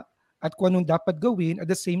tama, at kung anong dapat gawin. At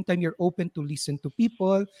the same time, you're open to listen to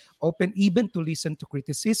people, open even to listen to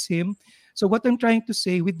criticism. So what I'm trying to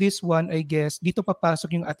say with this one, I guess, dito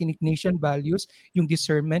papasok yung ating Ignatian values, yung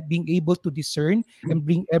discernment, being able to discern and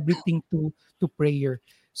bring everything to prayer.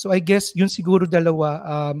 So I guess yun siguro dalawa,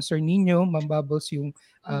 Sir Nino, Ma'am Bubbles, yung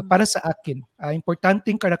para sa akin,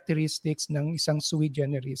 importanteng characteristics ng isang sui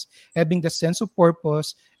generis, having the sense of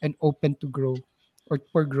purpose and open to grow or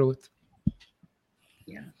for growth.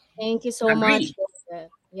 Yeah. Thank you so much.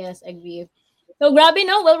 Yes, agree. So, grabe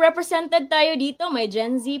no, well represented tayo dito. May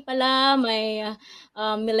Gen Z pala, may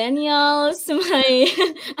millennials, may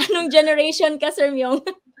anong generation ka, Sir Myong?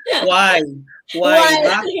 Why? Why?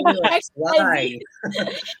 Why?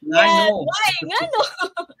 Nga no.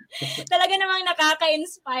 Talaga namang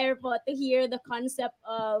nakaka-inspire po to hear the concept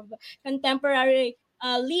of contemporary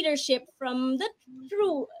leadership from the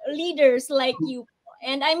true leaders like you.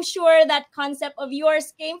 And I'm sure that concept of yours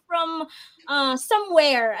came from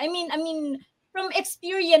somewhere. I mean, from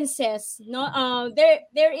experiences. No,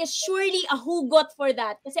 there is surely a hugot for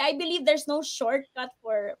that. Kasi I believe there's no shortcut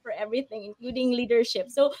for everything, including leadership.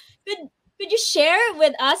 So could you share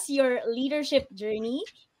with us your leadership journey?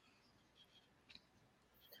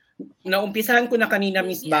 Naumpisahan ko na kanina,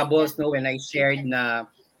 Miss Bubbles, no, when I shared na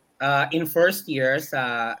in first year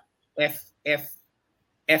sa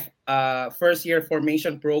first year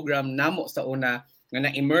formation program namo sa una nga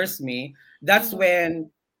na-immerse me, that's when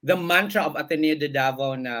the mantra of Ateneo de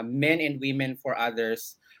Davao na men and women for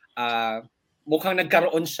others, mukhang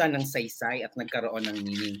nagkaroon siya ng saysay at nagkaroon ng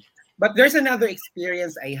meaning. But there's another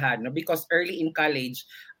experience I had, no, because early in college,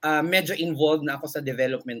 medyo involved na ako sa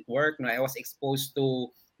development work. No? I was exposed to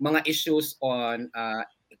mga issues on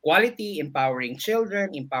equality, empowering children,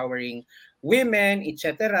 empowering women,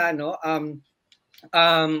 etc. No?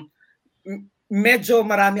 Medyo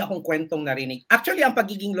marami akong kwentong narinig. Actually, ang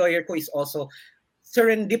pagiging lawyer ko is also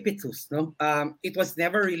serendipitous, no? It was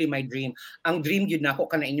never really my dream. Ang dream yun na ako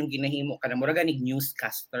kana inyong ginahimo kana mura ganig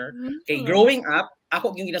newscaster. Kay growing up,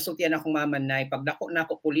 ako yung ginasultian akong mama na pag dako na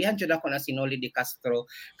ako pulihan jud ako na si Noli de Castro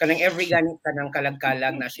kanang every ganit kanang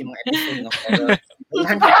kalag-kalag na siya mga episode ng horror.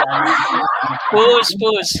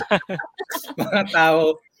 Push. Mga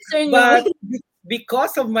tao. Sir, no. But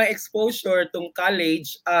because of my exposure to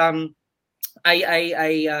college, I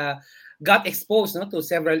got exposed, no, to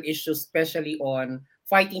several issues, especially on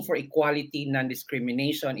fighting for equality,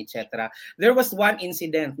 non-discrimination, etc. There was one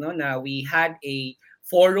incident, no, na we had a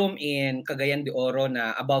forum in Cagayan de Oro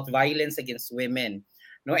na about violence against women.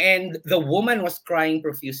 No, and the woman was crying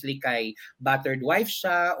profusely kay battered wife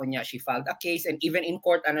siya, unya she filed a case, and even in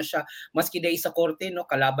court ano siya, maski day sa korte, no,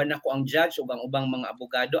 kalaban ako ang judge ug ang ubang mga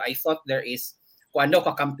abogado. I thought there is kuando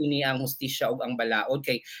kakampi ni ang hustisya ug ang balaod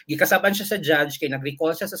kay gikasaban siya sa judge kay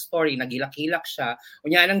nag-recall siya sa story, nagilak-hilak siya,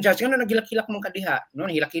 unya ang judge ngano nagilak-hilak man kadiha, no,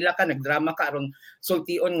 nahilak-hilak ka, nagdrama ka aron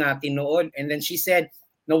sultion nga tinuod. And then she said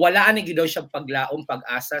nawalaan ni daw siya paglaom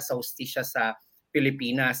pag-asa sa hustisya sa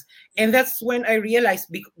Pilipinas. And that's when I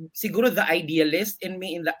realized, siguro the idealist in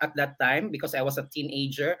me at that time, because I was a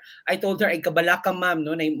teenager, I told her, ay kabala ka ma'am,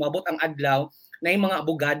 no, na mabot ang adlaw, na yung mga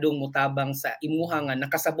abogadong mutabang sa imuha nga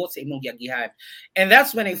nakasabot sa imong giagihan. And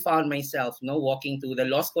that's when I found myself, no, walking to the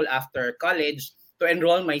law school after college to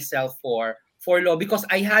enroll myself for law, because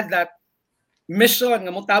I had that mission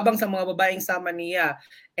nga mutabang sa mga babaeng sama niya.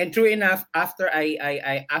 And true enough, after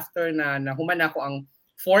after na human ako ang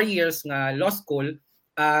 4 years nga law school,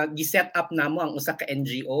 gi-set up namo ang usa ka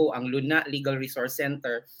NGO, ang Luna Legal Resource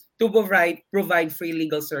Center, to provide free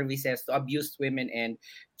legal services to abused women and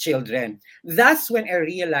children. That's when I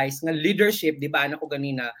realized nga leadership, di ba anak ko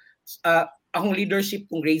ganina, ang leadership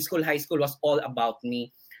kung grade school, high school was all about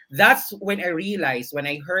me. That's when I realized, when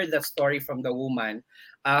I heard that story from the woman,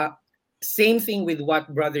 same thing with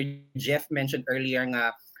what Brother Jeff mentioned earlier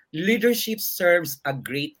nga, leadership serves a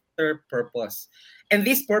greater purpose. And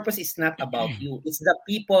this purpose is not about you. It's the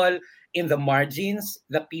people in the margins,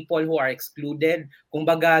 the people who are excluded,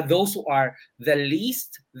 kumbaga, those who are the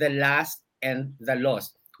least, the last, and the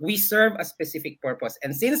lost. We serve a specific purpose.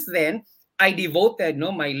 And since then, I devoted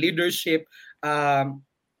my leadership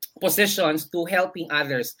positions to helping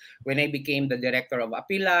others. When I became the director of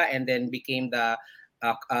APILA and then became the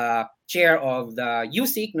chair of the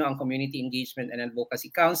USIC, ang Community Engagement and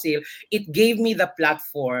Advocacy Council, it gave me the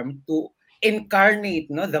platform to incarnate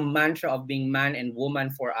the mantra of being man and woman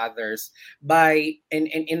for others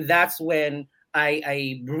and that's when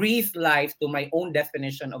I breathe life to my own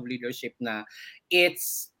definition of leadership na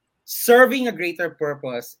it's serving a greater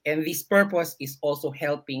purpose, and this purpose is also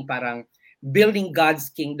helping parang building God's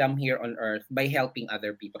kingdom here on earth by helping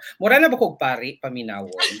other people. Mura na ba kog pari paminawon?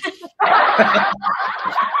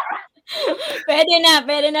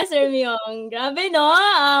 Pwede na, Sir Myong. Grabe, no?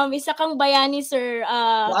 Isa kang bayani, Sir.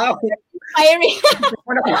 Wow! Inspiring.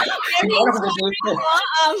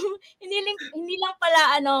 Hindi lang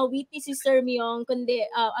pala, witty si Sir Myong, kundi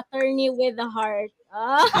attorney with a heart.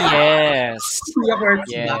 Yes.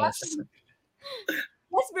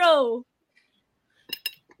 Yes, bro.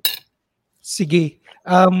 Sige.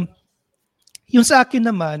 Yung sa akin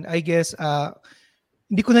naman, I guess,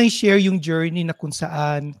 hindi ko na i-share yung journey na kung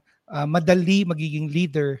saan madali magiging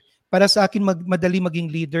leader. Para sa akin, madali maging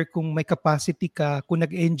leader kung may capacity ka, kung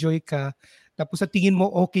nag-enjoy ka, tapos sa tingin mo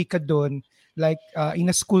okay ka doon. Like in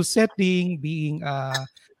a school setting, being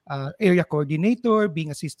area coordinator,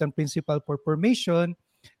 being assistant principal for formation,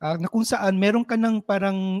 na kung saan meron ka ng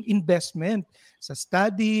parang investment sa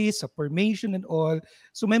studies, sa formation and all.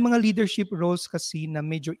 So may mga leadership roles kasi na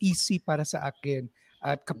medyo easy para sa akin.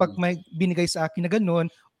 At kapag may binigay sa akin na gano'n,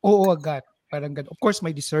 oo agad. Parang ganun. Of course,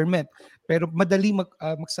 may discernment. Pero madali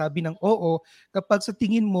magsabi ng oo kapag sa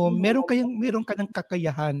tingin mo, meron ka ng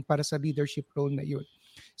kakayahan para sa leadership role na yun.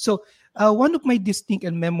 So, one of my distinct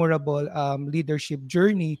and memorable leadership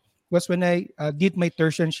journey was when I did my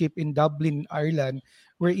tertianship in Dublin, Ireland,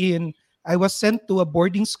 wherein I was sent to a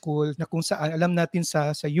boarding school na kung saan, alam natin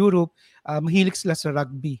sa Europe, mahilig sila sa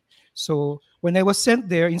rugby. So, when I was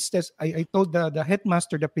sent there, instead, I told the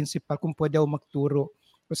headmaster, the principal, kung pwede ako magturo.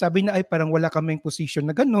 So sabi na ay parang wala kaming position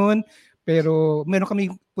na ganun, pero meron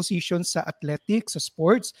kaming position sa athletics, sa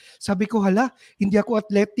sports. Sabi ko, hala, hindi ako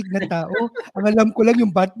athletic na tao. Ang alam ko lang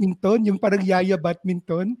yung badminton, yung parang yaya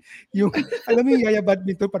badminton. Yung, alam mo yung yaya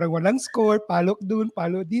badminton, parang walang score, palok dun,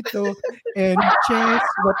 palo dito, and chess,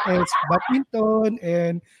 what else, badminton,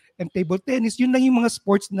 and table tennis. Yun lang yung mga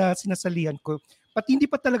sports na sinasalihan ko. Pati hindi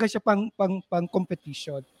pa talaga siya pang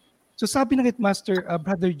competition. So sabi ng headmaster,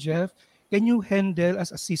 Brother Jeff, can you handle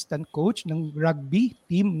as assistant coach ng rugby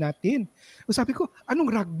team natin? So sabi ko,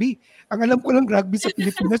 anong rugby? Ang alam ko lang rugby sa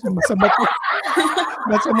Pilipinas, masama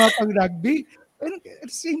pang rugby. And at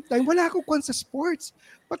the same time, wala akong kwan sa sports.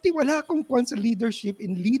 Pati wala akong kwan sa leadership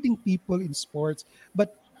in leading people in sports.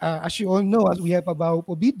 But as you all know, as we have about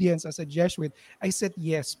obedience as a Jesuit, I said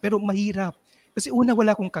yes. Pero mahirap. Kasi una,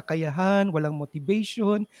 wala akong kakayahan, walang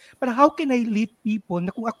motivation. But how can I lead people na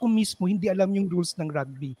kung ako mismo hindi alam yung rules ng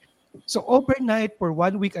rugby? So overnight, for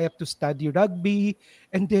 1 week, I have to study rugby.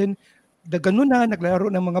 And then, ganun na, naglaro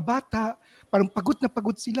ng mga bata. Parang pagod na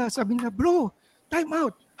pagod sila. Sabi na, bro, time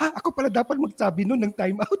out. Ako pala dapat magsabi nun ng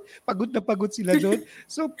time out. Pagod na pagod sila doon.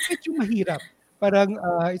 So, medyo mahirap. Parang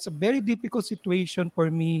it's a very difficult situation for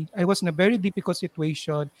me. I was in a very difficult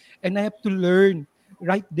situation and I have to learn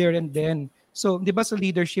right there and then. So, di ba sa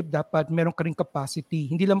leadership dapat meron ka rin capacity.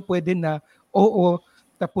 Hindi lang pwede na oo,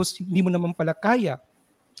 tapos hindi mo naman pala kaya.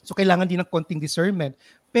 So, kailangan din ng konting discernment.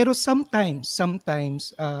 Pero sometimes,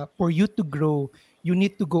 for you to grow, you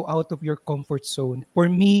need to go out of your comfort zone. For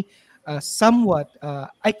me, somewhat,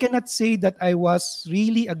 I cannot say that I was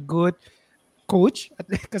really a good coach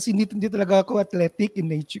kasi hindi talaga ako athletic in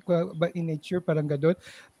nature parang gano'n.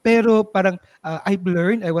 Pero parang I've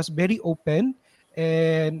learned, I was very open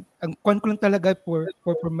and ang kwan ko lang talaga for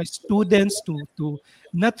my students to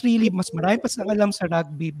not really mas marami pa silang alam sa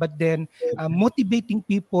rugby but then motivating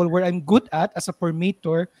people where I'm good at as a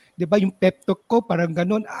formator, 'di ba yung pep talk ko parang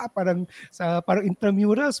gano'n parang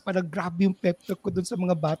intramurals parang grabe yung pep talk ko doon sa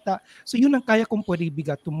mga bata. So yun ang kaya kong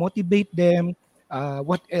puribiga to motivate them.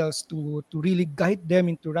 What else to really guide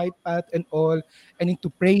them into right path and all and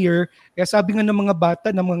into prayer. Kaya sabi nga ng mga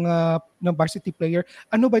bata ng varsity player,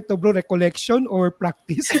 ano ba ito bro, recollection or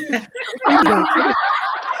practice?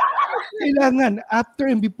 Kailangan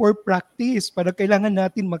after and before practice, parang kailangan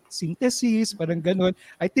natin mag-synthesis, parang gano'n.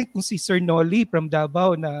 I think kung si Sir Nolly from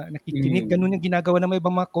Davao na nakikinig, gano'n yung ginagawa ng mga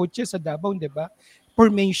ibang mga coaches sa Davao, di ba?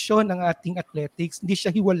 Formation ng ating athletics, hindi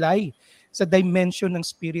siya hiwalay sa dimension ng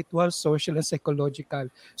spiritual, social, and psychological.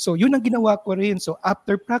 So yun ang ginawa ko rin. So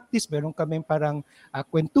after practice, meron kami parang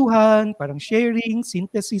kwentuhan, parang sharing,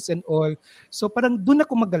 synthesis, and all. So parang doon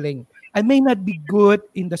ako magaling. I may not be good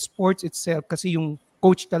in the sports itself kasi yung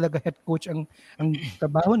coach talaga, head coach ang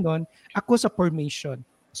trabaho nun. Ako sa formation.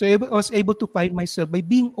 So I was able to find myself by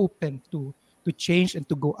being open to change and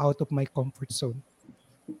to go out of my comfort zone.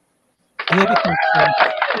 I hope it makes sense.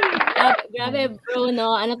 Grabe bro,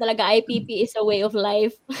 no? Ano talaga, IPP is a way of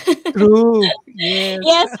life. True. Yes.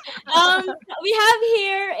 Yes. We have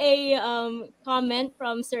here a comment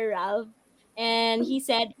from Sir Ralph, and he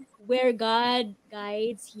said, "Where God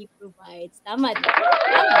guides, He provides." Tama.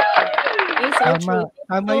 Okay, so true.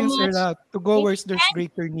 Tama So yun, Sir much. Ralph. To go where there's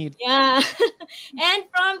greater need. Yeah. And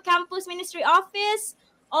from Campus Ministry Office,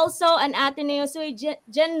 also an Ateneo Sui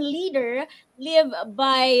Gen leader, live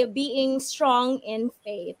by being strong in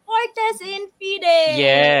faith. Fortes in fide.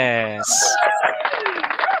 Yes.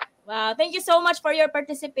 Wow. Thank you so much for your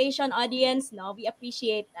participation, audience. No, we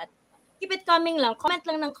appreciate that. Keep it coming lang. Comment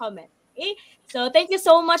lang ng comment. Okay? So thank you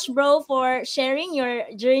so much, bro, for sharing your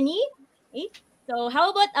journey. Okay? So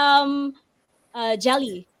how about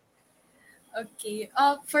Jelly? Okay.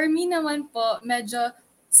 For me naman po, medyo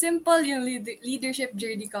simple yung leadership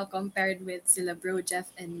journey ko compared with sila Bro Jeff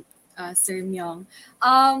and Sir Myong.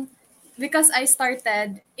 Because I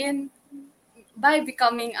started by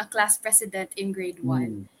becoming a class president in grade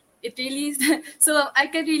 1. It really, so I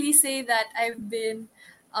can really say that I've been,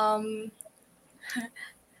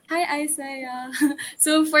 hi Isaiah.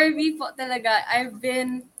 So for me po talaga, I've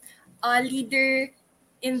been a leader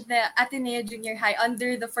in the Ateneo Junior High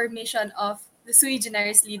under the formation of the sui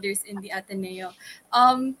generis leaders in the Ateneo.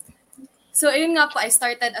 So ayun nga po, I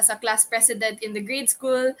started as a class president in the grade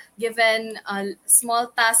school, given small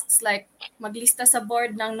tasks like maglista sa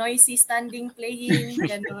board ng noisy standing playing,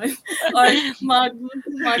 gano'n. Or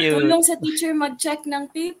magtulong sa teacher mag-check ng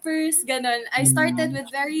papers, gano'n. I started with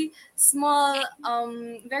very small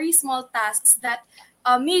tasks that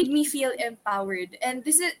made me feel empowered. And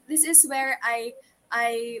this is where I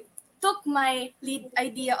took my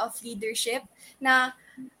idea of leadership na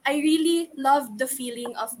I really loved the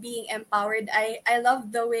feeling of being empowered. I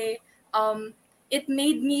loved the way it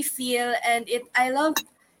made me feel, and I loved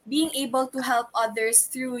being able to help others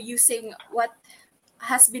through using what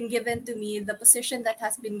has been given to me, the position that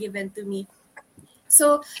has been given to me.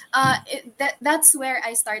 So that's where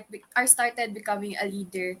I started becoming a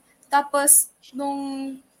leader. Tapos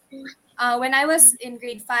when I was in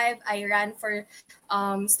grade 5, I ran for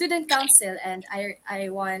student council, and I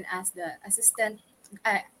won as the assistant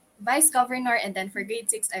vice governor, and then for grade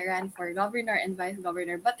 6 I ran for governor and vice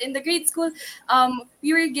governor. But in the grade school,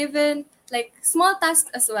 we were given like small tasks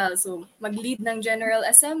as well. So mag-lead ng General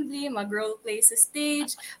Assembly, mag-role play sa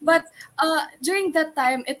stage. But during that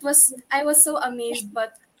time, I was so amazed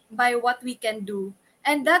by what we can do.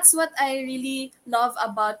 And that's what I really love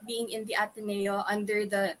about being in the Ateneo under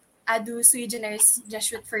the ADU Sui Generis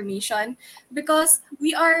Jesuit Formation, because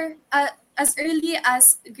we are as early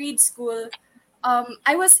as grade school,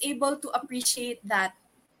 I was able to appreciate that.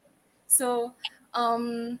 So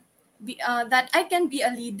that I can be a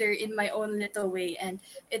leader in my own little way. And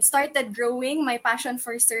it started growing. My passion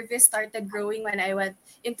for service started growing when I went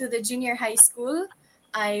into the junior high school.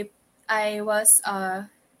 I was a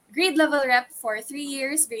grade level rep for 3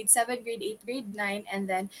 years, grade 7, grade 8, grade 9. And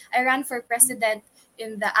then I ran for president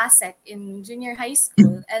in the ASEC in junior high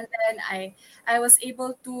school. And then I was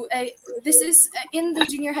able to, this is in the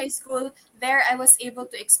junior high school, there I was able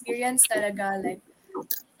to experience talaga like,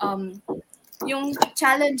 yung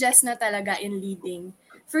challenges na talaga in leading.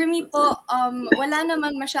 For me po, wala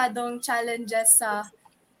naman masyadong challenges sa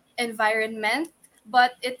environment,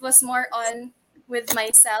 but it was more on with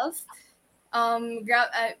myself.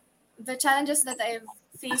 The challenges that I've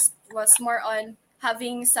faced was more on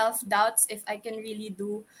having self-doubts if I can really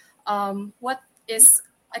do what is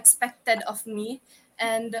expected of me.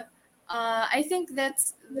 And I think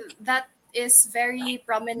that is very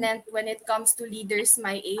prominent when it comes to leaders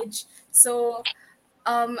my age. So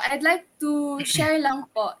I'd like to share lang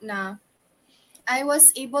po na I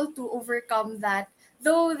was able to overcome that.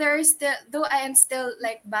 Though I am still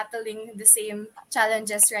like battling the same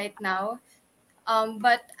challenges right now.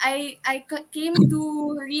 But I came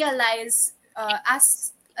to realize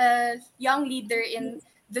as a young leader in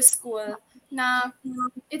the school na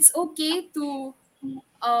it's okay to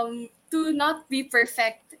not be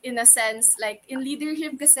perfect, in a sense. Like in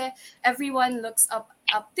leadership kasi everyone looks up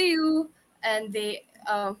to you, and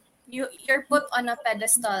you're put on a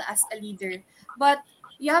pedestal as a leader. But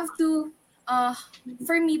you have to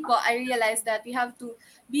for me po, I realized that we have to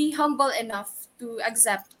be humble enough to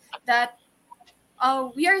accept that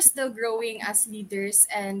we are still growing as leaders,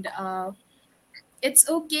 and it's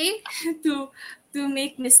okay to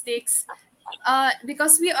make mistakes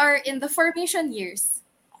because we are in the formation years.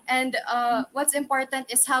 And what's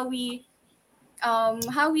important is how we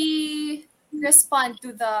respond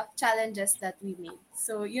to the challenges that we made.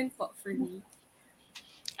 So yun po for me.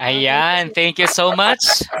 Ayan, thank you so much,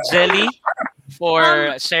 Jelly,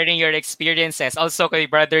 for sharing your experiences. Also kay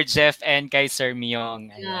Brother Jeff and kay Sir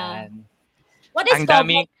Myong. Ayan. What is Ang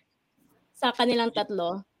daming sa kanilang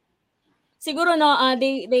tatlo? Siguro no,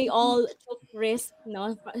 they all took risk,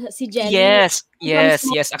 no? Si Jelly. Yes.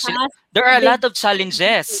 Actually, there are a lot of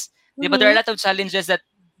challenges. Diba? There are a lot of challenges that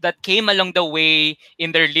came along the way in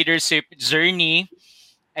their leadership journey.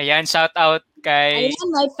 Ayan, shout out kay Ayan,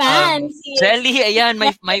 my fan. Jelly. Ayan,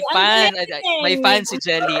 my fan. My fan si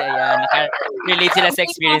Jelly. Ayan, relate sila sa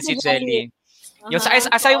experience si Jelly. Yung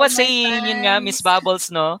as I was saying, yun nga, Miss Bubbles,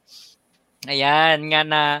 no? Ayan, nga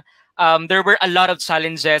na there were a lot of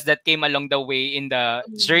challenges that came along the way in the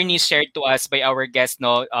journey shared to us by our guests,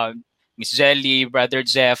 no? Miss Jelly, Brother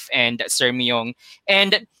Jeff, and Sir Myong.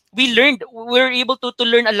 And we were able to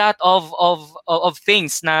learn a lot of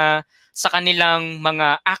things na sa kanilang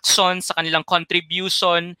mga actions, sa kanilang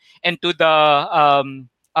contribution, and to the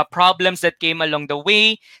problems that came along the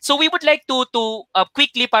way. So we would like to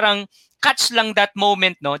quickly parang catch lang that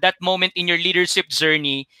moment, no? That moment in your leadership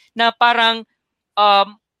journey na parang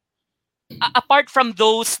apart from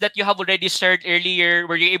those that you have already shared earlier,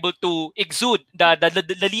 were you able to exude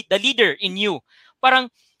the leader in you?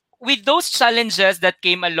 Parang with those challenges that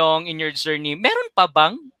came along in your journey, meron pa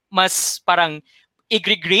bang mas parang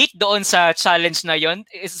i-regret doon sa challenge na yon?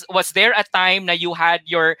 Was there a time na you had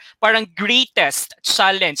your parang greatest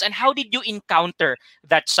challenge, and how did you encounter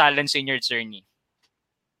that challenge in your journey?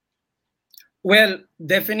 Well,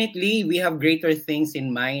 definitely, we have greater things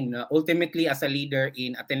in mind. Ultimately, as a leader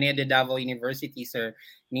in Ateneo de Davao University, Sir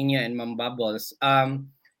Nino and Ma'am Bubbles,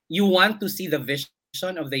 you want to see the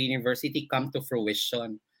vision of the university come to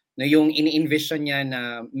fruition. No, yung in-envision niya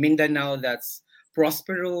na Mindanao that's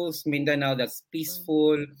prosperous, Mindanao that's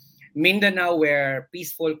peaceful, Mindanao where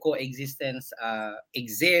peaceful coexistence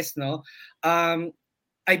exists. No,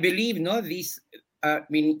 I believe these.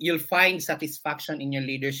 You'll find satisfaction in your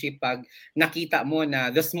leadership pag nakita mo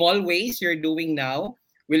na the small ways you're doing now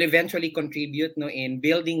will eventually contribute in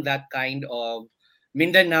building that kind of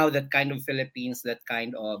Mindanao, that kind of Philippines, that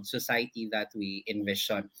kind of society that we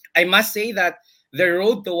envision. I must say that the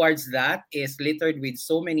road towards that is littered with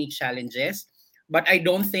so many challenges, but I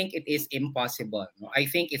don't think it is impossible. No? I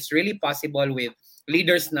think it's really possible with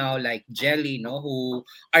leaders now like Jelly, no, who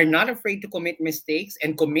are not afraid to commit mistakes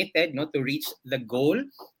and committed, no, to reach the goal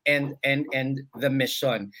and the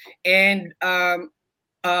mission. And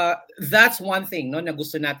that's one thing, no, na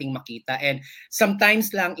gusto nating makita. And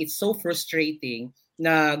sometimes lang it's so frustrating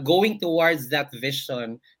na going towards that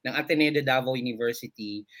vision ng Ateneo de Davao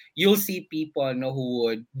University, you'll see people, no, who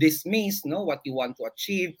would dismiss, no, what you want to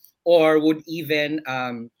achieve, or would even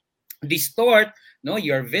distort, no,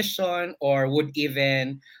 your vision, or would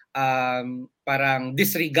even parang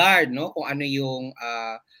disregard, no, kung ano yung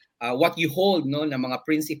what you hold, no, na mga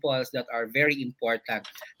principles that are very important.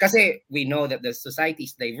 Kasi we know that the society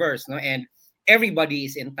is diverse, no, and everybody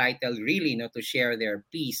is entitled really, no, to share their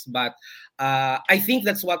piece. But I think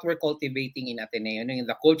that's what we're cultivating in Ateneo, no, in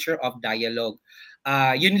the culture of dialogue.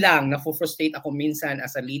 Yun lang, na-frustrate ako minsan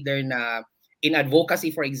as a leader na in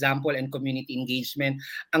advocacy, for example, and community engagement,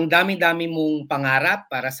 ang dami-dami mong pangarap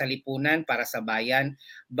para sa lipunan, para sa bayan,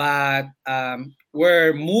 but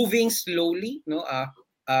we're moving slowly, no,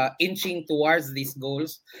 inching towards these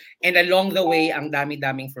goals, and along the way, ang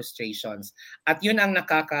dami-daming frustrations. At yun ang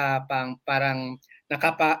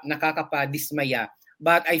nakakapadismaya.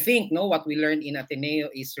 But I think, no, what we learned in Ateneo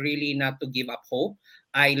is really not to give up hope.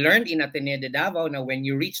 I learned in Ateneo de Davao na when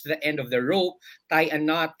you reach the end of the rope, tie a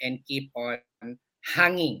knot and keep on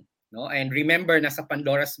hanging. No? And remember na sa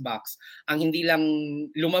Pandora's box, ang hindi lang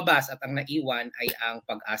lumabas at ang naiwan ay ang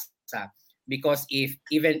pag-asa. Because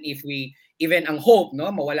even ang hope, no,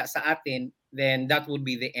 mawala sa atin, then that would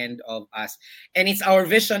be the end of us. And it's our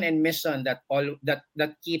vision and mission that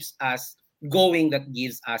keeps us going, that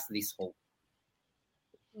gives us this hope.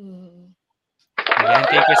 Ayan,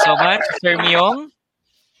 thank you so much, Sir Myong.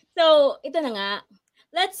 So, ito na nga.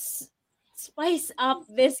 Let's spice up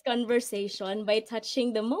this conversation by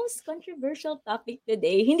touching the most controversial topic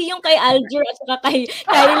today. Hindi yung kay Aljur at saka kay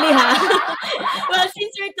Kylie, ha? Well,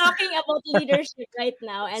 since we're talking about leadership right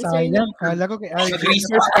now, and Sayang, kala ko kay Aljur.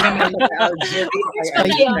 Mag-research pa naman kay Aljur.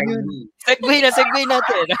 Segue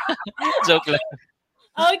natin. Joke lang.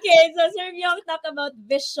 Okay, so Sir Myong talk about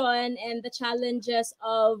vision and the challenges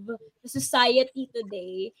of the society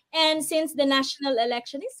today. And since the national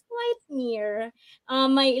election is quite near,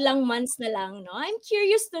 may ilang months na lang, no? I'm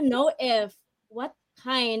curious to know what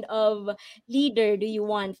kind of leader do you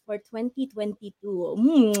want for 2022?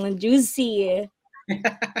 Juicy.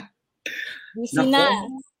 Juicy na.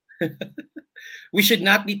 We should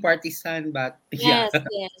not be partisan, but yes.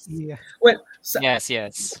 Yeah. Well, yes.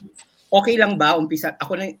 Okay lang ba umpisa?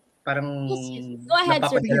 Ako na parang Go ahead,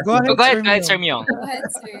 sir. Go ahead, Sir Myong. Go ahead,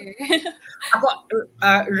 sir. Ako,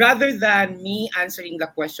 rather than me answering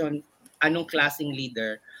the question, anong klaseng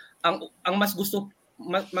leader, ang mas gusto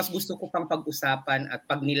ko pang pag-usapan at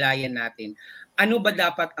pagnilayan natin, ano ba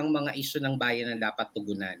dapat ang mga issue ng bayan na dapat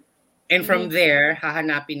tugunan? And from there,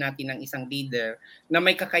 hahanapin natin ng isang leader na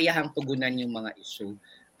may kakayahang tugunan yung mga issue.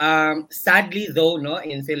 Sadly though, no,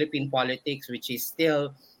 in Philippine politics, which is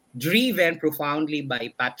still driven profoundly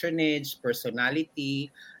by patronage,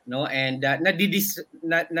 personality, no, and how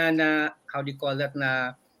do you call that,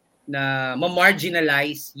 na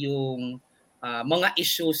ma-marginalize yung mga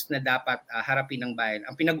issues na dapat harapin ng bayan.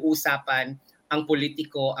 Ang pinag-uusapan, ang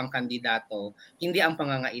politiko, ang kandidato, hindi ang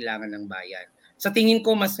pangangailangan ng bayan. Sa tingin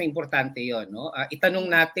ko, mas importante yon, no?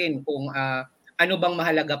 Itanong natin kung ano bang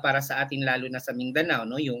mahalaga para sa atin, lalo na sa Mindanao,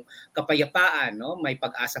 no? Yung kapayapaan, no? May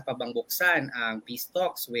pag-asa pa bang buksan ang peace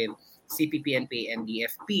talks with CPP-NPA and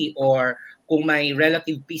DFP, or kung may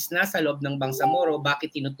relative peace na sa loob ng Bangsamoro, bakit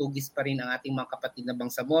tinutugis pa rin ang ating mga kapatid na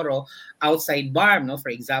Bangsamoro outside BARM, no? For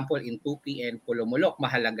example, in Tupi and Pulomolok,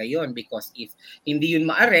 mahalaga yon, because if hindi yun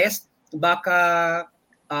ma-arrest, baka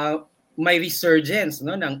may resurgence,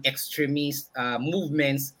 no, ng extremist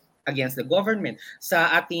movements against the government.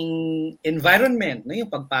 Sa ating environment, no,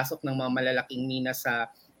 yung pagpasok ng mga malalaking mina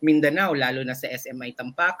sa Mindanao, lalo na sa SMI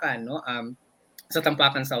Tampakan, no, sa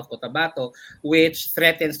Tampakan, South Cotabato, which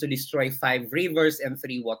threatens to destroy 5 rivers and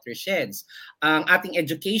 3 watersheds. Ang ating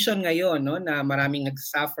education ngayon, no, na maraming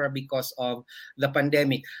nagsuffer because of the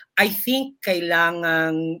pandemic, I think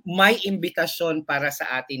kailangang may imbitasyon para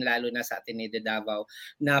sa atin, lalo na sa Ateneo de Davao,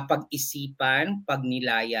 na pag-isipan,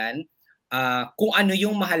 pagnilayan, kung ano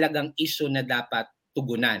yung mahalagang issue na dapat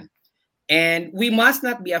tugunan. And we must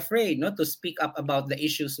not be afraid, no, to speak up about the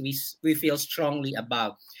issues we feel strongly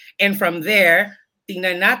about. And from there,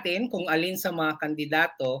 tingnan natin kung alin sa mga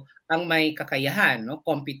kandidato ang may kakayahan, no,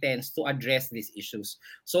 competence to address these issues.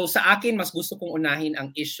 So sa akin, mas gusto kong unahin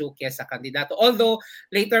ang issue kaysa kandidato. Although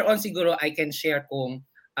later on siguro I can share kung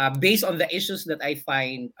based on the issues that I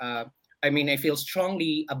find, I feel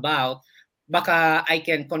strongly about, baka I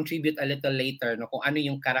can contribute a little later no kung ano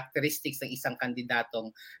yung characteristics ng isang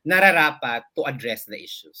kandidatong nararapat to address the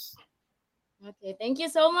issues. Okay, thank you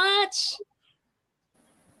so much.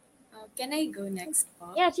 Can I go next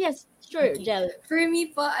po? Yes, sure, Okay. Jel. For me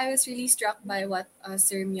po, I was really struck by what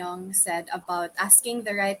Sir Myong said about asking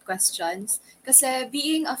the right questions. Kasi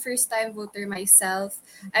being a first-time voter myself,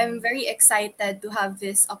 I'm very excited to have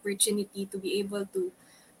this opportunity to be able to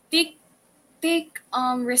take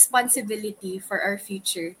responsibility for our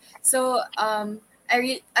future. So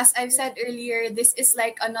as I've said earlier, this is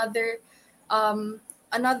like another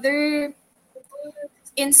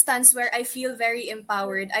instance where I feel very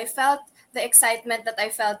empowered. I felt the excitement that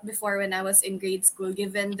I felt before when I was in grade school,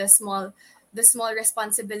 given the small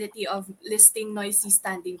responsibility of listing noisy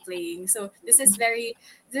standing playing. So this is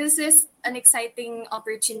an exciting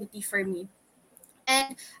opportunity for me.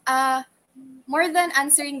 And more than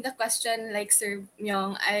answering the question like Sir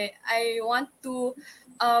Myong, I want to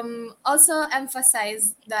also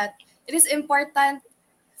emphasize that it is important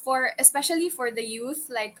especially for the youth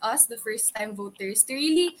like us, the first time voters, to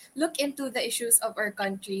really look into the issues of our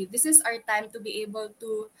country. This is our time to be able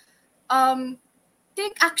to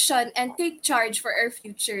take action and take charge for our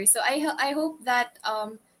future. So I hope that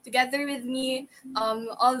together with me,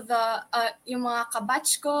 all the yung mga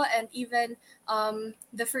kabatch ko and even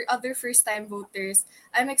the other first time voters,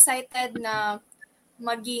 I'm excited na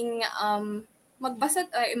maging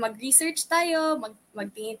mag-research tayo,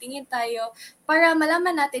 magtingin-tingin tayo para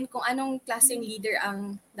malaman natin kung anong klaseng leader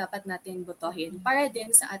ang dapat natin botohin para din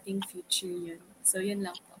sa ating future yun. So yun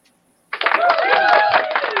lang po.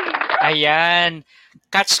 Ayan.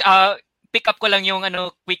 Pick up ko lang yung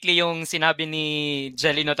quickly yung sinabi ni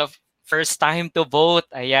Jelly no, of first time to vote.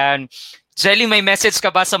 Ayan. Jelly, may message ka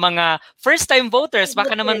ba sa mga first time voters?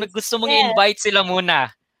 Baka naman gusto mong i-invite sila muna.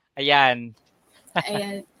 Ayan.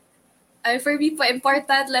 Ayan. For me po,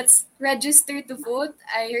 important, let's register to vote.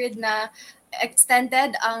 I heard na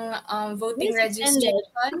extended ang voting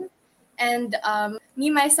registration. And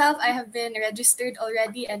me, myself, I have been registered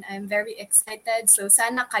already and I'm very excited. So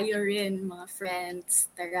sana kayo rin, mga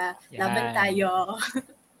friends. Tara, laban tayo.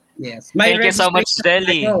 Yes. Thank you so much,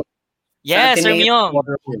 Jelly. Yes, Sir Myong.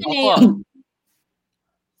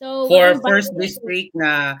 So, for first district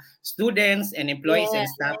na students and employees and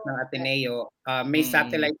staff ng Ateneo, may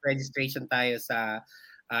satellite registration tayo sa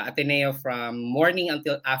Ateneo from morning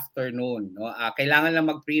until afternoon. No? Kailangan lang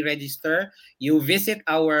mag-pre-register. You visit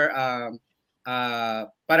our,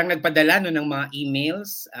 parang nagpadala ng mga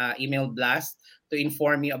emails, email blast to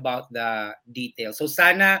inform you about the details. So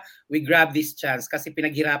sana we grab this chance kasi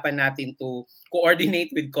pinaghirapan natin to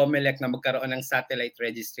coordinate with COMELEC na magkaroon ng satellite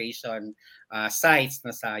registration sites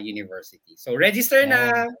na sa university. So register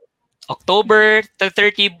na! October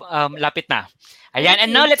 30, lapit na. Ayan,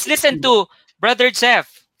 and now let's listen to Brother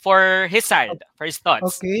Jeff for his side, for his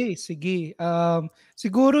thoughts. Okay, sige.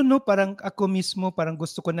 Siguro no, parang ako mismo, parang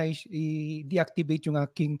gusto ko na i-deactivate yung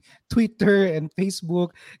aking Twitter and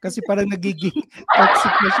Facebook kasi parang nagiging toxic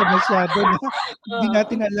na siya masyado. Hindi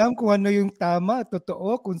natin alam kung ano yung tama,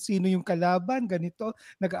 totoo, kung sino yung kalaban, ganito,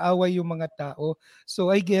 nag-aaway yung mga tao. So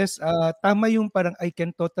I guess, tama yung parang I can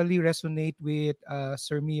totally resonate with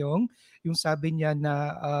Sir Myong. Yung sabi niya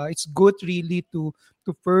na it's good really to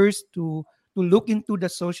first to look into the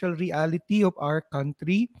social reality of our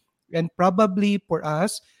country and probably for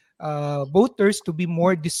us voters to be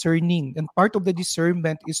more discerning, and part of the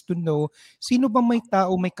discernment is to know sino ba may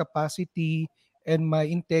tao may capacity and may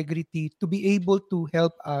integrity to be able to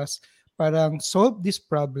help us parang solve this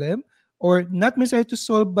problem, or not necessarily to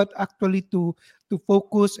solve but actually to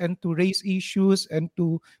focus and to raise issues and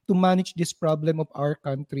to manage this problem of our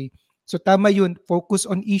country. So tama yun, focus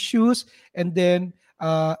on issues, and then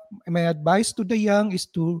my advice to the young is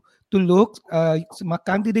to look sa mga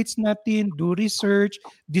candidates natin, do research,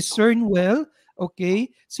 discern well, okay?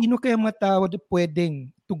 Sino kaya mga tao na pwedeng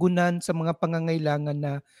tugunan sa mga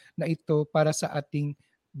pangangailangan na ito para sa ating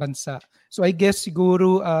bansa. So I guess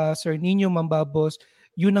siguro Sir Nino, Mambabos,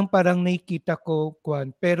 yun ang parang nakikita ko,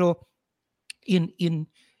 Kwan. Pero in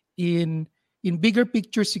bigger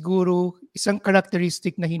picture siguro, isang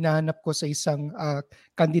characteristic na hinahanap ko sa isang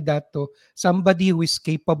kandidato, somebody who is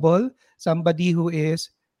capable, somebody who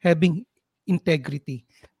is having integrity.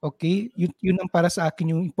 Okay? Yun ang para sa akin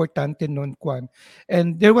yung importante noon, Kwan.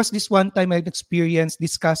 And there was this one time I experienced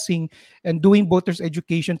discussing and doing voters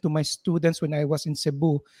education to my students when I was in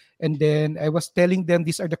Cebu. And then I was telling them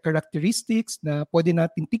these are the characteristics na pwede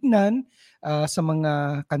natin tignan sa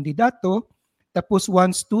mga kandidato. Tapos one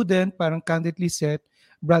student parang candidly said,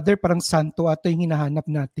 brother, parang santo ata yung hinahanap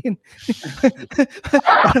natin.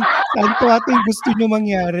 Parang santo ata yung gusto nyo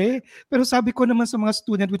mangyari. Pero sabi ko naman sa mga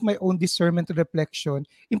student with my own discernment and reflection,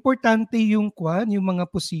 importante yung mga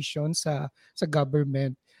position sa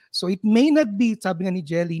government. So it may not be, sabi nga ni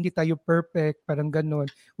Jelly, hindi tayo perfect, parang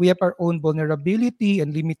ganon. We have our own vulnerability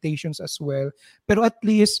and limitations as well. Pero at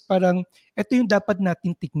least parang ito yung dapat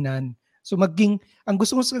natin tignan. So ang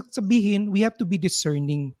gusto ko sabihin, we have to be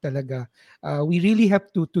discerning talaga. We really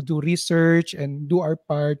have to do research and do our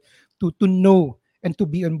part to know and to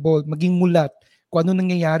be involved, maging mulat kung ano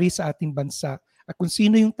nangyayari sa ating bansa at kung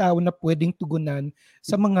sino yung tao na pwedeng tugunan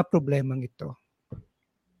sa mga problemang ito.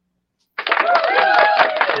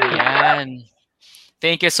 Ayan.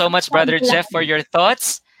 Thank you so much, Brother Jeff, for your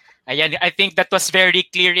thoughts. Ayan, I think that was very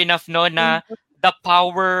clear enough, no, na the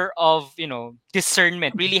power of,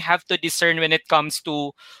 discernment. Really have to discern when it comes to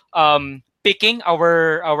picking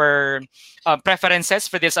our preferences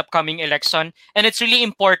for this upcoming election. And it's really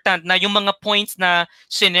important na yung mga points na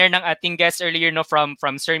shinare ng ating guest earlier, no, from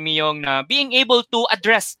Sir Myong, na being able to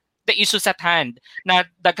address the issues at hand. Na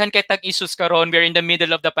daghan kay tag issues karon, we're in the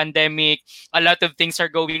middle of the pandemic, a lot of things are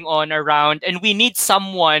going on around, and we need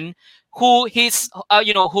someone who is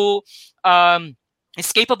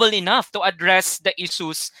is capable enough to address the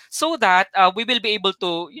issues so that we will be able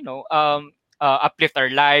to uplift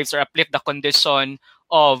our lives or uplift the condition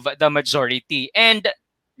of the majority. And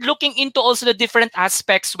looking into also the different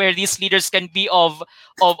aspects where these leaders can be of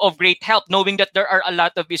great help, knowing that there are a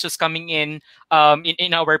lot of issues coming in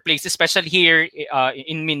our place, especially here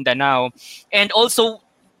in Mindanao. And also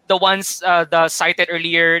the ones the cited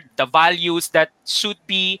earlier, the values that should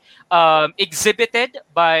be exhibited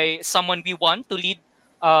by someone we want to lead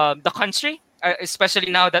the country, especially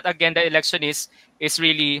now that, again, the election is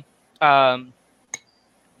really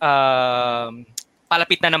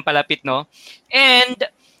palapit na ng palapit, no? And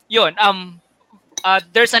yun,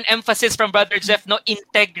 there's an emphasis from Brother Jeff, no,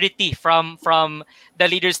 integrity from the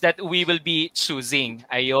leaders that we will be choosing.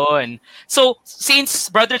 Ayun. So since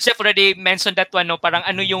Brother Jeff already mentioned that one, no, parang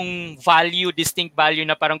ano yung distinct value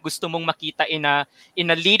na parang gusto mong makita in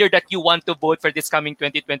a leader that you want to vote for this coming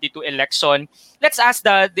 2022 election. Let's ask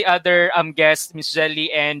the other guests, Ms.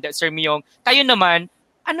 Jelly and Sir Myong. Kayo naman,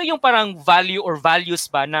 ano yung parang value or values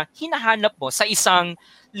ba na hinahanap mo sa isang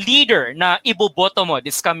leader na iboboto mo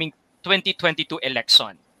this coming 2022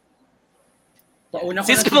 election?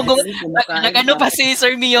 Since nag-ano pa si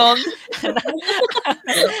Sir Myong?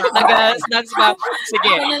 Nag-snacks pa.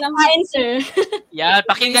 Sige. Fine, sir. Yeah,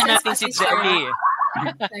 pakinggan natin si Jelly.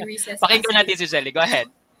 Pakinggan natin si Jelly. Go ahead.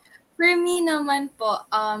 For me naman po,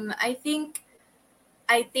 I think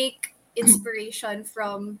I take inspiration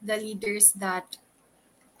from the leaders that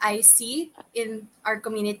I see in our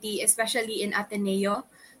community, especially in Ateneo.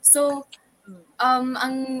 So,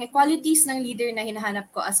 ang qualities ng leader na hinahanap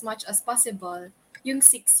ko as much as possible, yung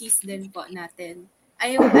 6 C's din po natin.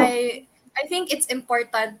 I think it's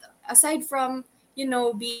important, aside from,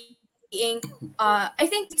 being, I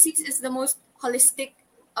think 6 C's is the most holistic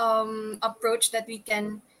approach that we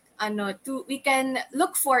can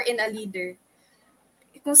look for in a leader.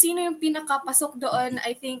 Kung sino yung pinakapasok doon,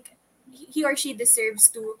 I think he or she deserves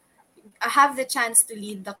to have the chance to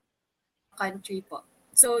lead the country po.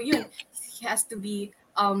 So yun, he has to be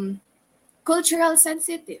cultural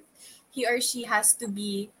sensitive. He or she has to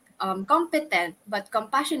be competent but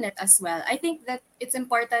compassionate as well. I think that it's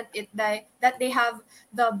important that they have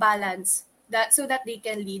the balance so that they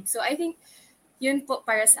can lead. So I think yun po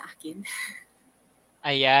para sa akin.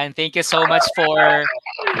 Ayan, thank you so much for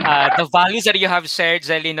the values that you have shared,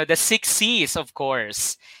 Jelly, the 6 C's, of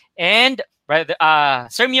course. And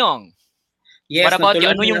Sir Myong, yes, what about you?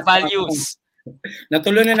 Ano yung values?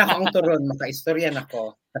 Natulunan ako ang turon, maka-istoryan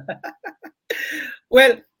ako.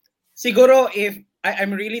 Well, siguro if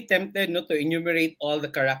I'm really tempted to enumerate all the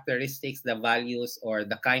characteristics, the values, or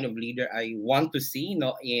the kind of leader I want to see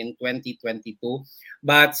in 2022.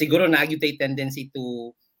 But siguro naagutay tendency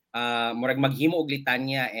to murag maghimo og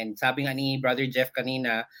litanya, and sabi nga ni Brother Jeff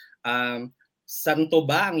kanina, santo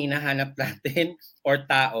ba ang hinahanap natin or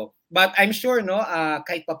tao? But I'm sure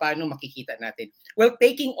kahit papaano makikita natin. Well,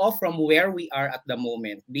 taking off from where we are at the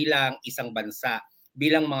moment bilang isang bansa,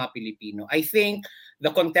 bilang mga Pilipino, I think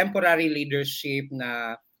the contemporary leadership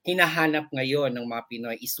na hinahanap ngayon ng mga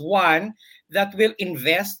Pinoy is one that will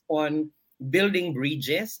invest on building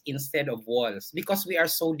bridges instead of walls, because we are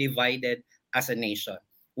so divided as a nation.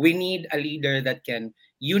 We need a leader that can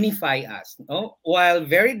unify us. While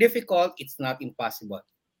very difficult, it's not impossible.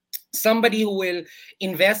 Somebody who will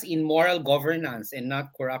invest in moral governance and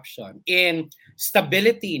not corruption, in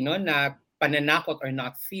stability, not pananakot or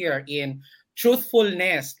not fear, in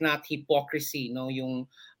truthfulness, not hypocrisy, no? Yung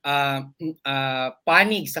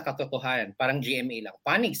panig sa katotohanan, parang GMA lang,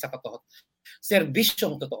 panig sa katotohanan,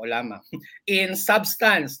 serbisyong totoo lamang. In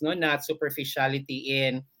substance, no, not superficiality.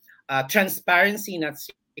 In transparency, not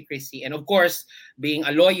secrecy. And of course, being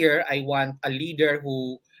a lawyer, I want a leader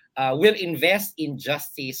who will invest in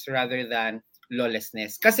justice rather than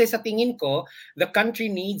lawlessness. Kasi sa tingin ko, the country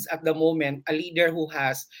needs at the moment a leader who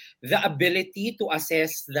has the ability to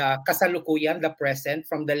assess the kasalukuyan, the present,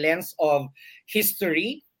 from the lens of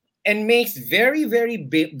history, and makes very, very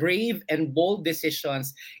brave and bold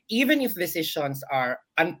decisions, even if decisions are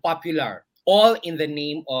unpopular, all in the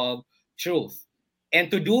name of truth. And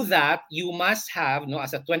to do that, you must have, no,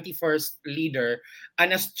 as a 21st leader,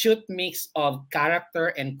 an astute mix of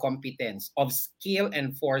character and competence, of skill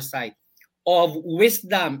and foresight, of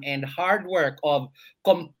wisdom and hard work, of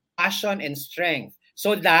compassion and strength,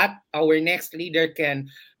 so that our next leader can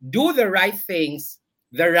do the right things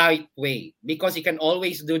the right way. Because you can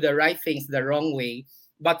always do the right things the wrong way,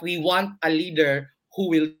 but we want a leader who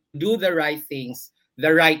will do the right things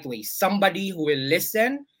the right way. Somebody who will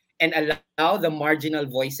listen and allow the marginal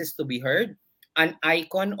voices to be heard. An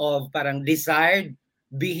icon of parang desired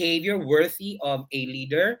behavior worthy of a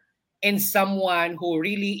leader, and someone who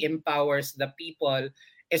really empowers the people,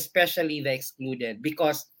 especially the excluded.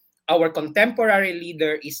 Because our contemporary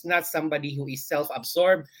leader is not somebody who is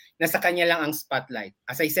self-absorbed, nasa kanya lang ang spotlight.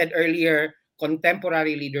 As I said earlier,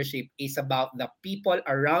 contemporary leadership is about the people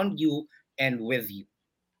around you and with you.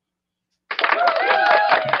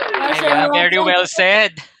 Yeah, very well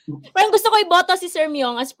said. Parang gusto ko iboto si Sir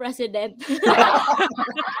Myong as president.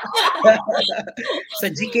 Sa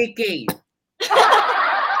GKK.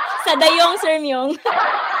 Sa dayong, Sir Myong.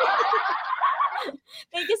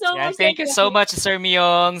 Thank you so much. Thank you so much, Sir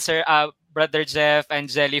Myong, Sir Brother Jeff and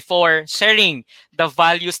Jelly, for sharing the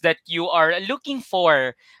values that you are looking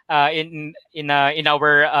for in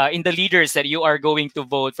the leaders that you are going to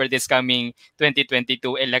vote for this coming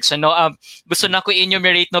 2022 election. No, gusto na ko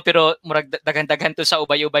enumerate, no, pero murag daghan-daghan to sa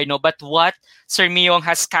ubay-ubay, no. But what Sir Myong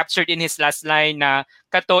has captured in his last line na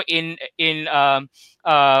kato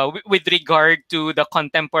with regard to the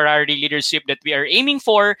contemporary leadership that we are aiming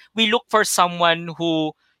for, we look for someone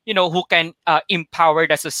who can empower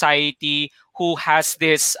the society, who has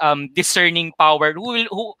this discerning power,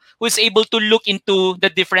 who is able to look into the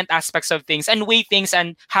different aspects of things and weigh things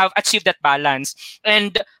and have achieved that balance.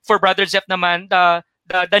 And for Brother Jeff naman,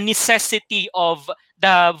 the necessity of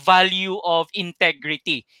the value of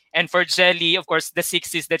integrity. And for Jelly, of course, the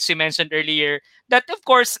 60s that she mentioned earlier, that of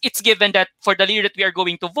course it's given that for the leader that we are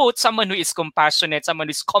going to vote, someone who is compassionate, someone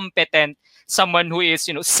who is competent, someone who is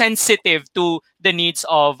sensitive to the needs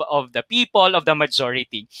of the people, of the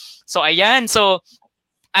majority. So ayan, so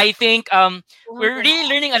I think we're really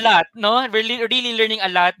learning a lot, no? We're really learning a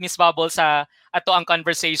lot, Miss Bubble, sa ato ang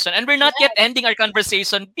conversation. And we're not yet ending our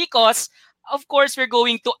conversation because of course we're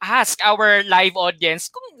going to ask our live audience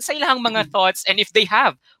kung sa ilang mga thoughts and if they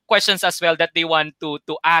have questions as well that they want to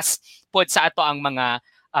ask pod sa ato ang mga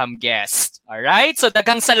guests. All right? So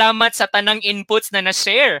daghang salamat sa tanang inputs na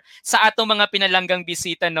na-share sa ato mga pinalanggang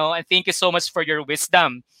bisita, no? And thank you so much for your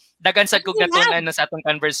wisdom. Dagan sad kog natunan na sa atong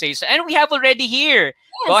conversation. And we have already here.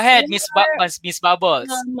 Yes, go ahead, Miss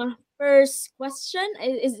Bubbles. First question,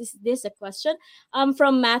 is this a question?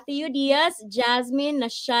 From Matthew Diaz, Jasmine, na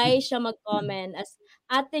shy siya mag-comment. As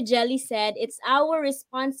Ate Jelly said, it's our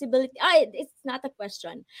responsibility. It's not a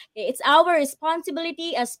question. Okay, it's our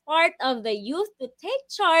responsibility as part of the youth to take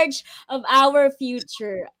charge of our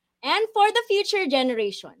future and for the future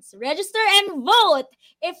generations. Register and vote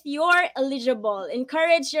if you're eligible.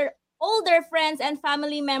 Encourage your older friends and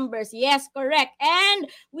family members. Yes, correct. And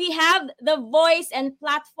we have the voice and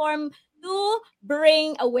platform to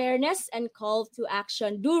bring awareness and call to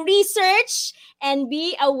action. Do research and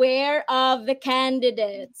be aware of the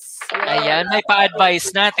candidates. Ayan, may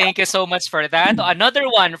pa-advise na. Thank you so much for that. Another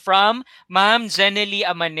one from Ma'am Jenely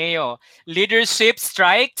Amaneo. Leadership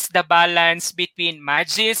strikes the balance between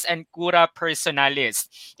magis and cura personalis.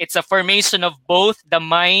 It's a formation of both the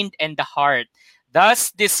mind and the heart.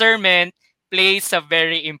 Thus, discernment plays a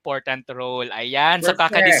very important role. Ayan, so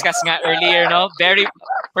kaka-discuss nga earlier, no? Very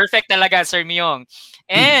perfect talaga, Sir Myong.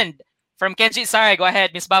 And from Kenji Sai, go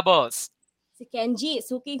ahead, Miss Bubbles. Si Kenji,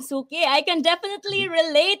 suking-suki. I can definitely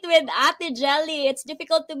relate with Ate Jelly. It's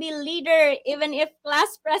difficult to be leader even if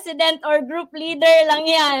class president or group leader lang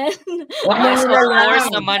yan. Yes, of course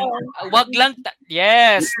naman. Wag lang,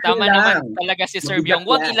 yes, tama naman talaga si Sir Myong.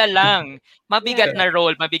 Wag ilalang. Mabigat na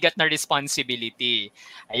role, mabigat na responsibility.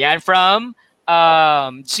 Ayan, from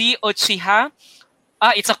G. Ochiha.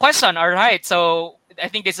 It's a question, all right. So, I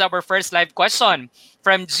think this is our first live question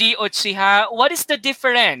from G. Ochiha. What is the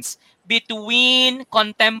difference between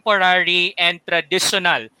contemporary and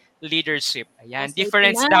traditional leadership? Ayan, Kasi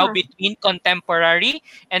difference na. daw between contemporary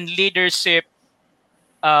and leadership,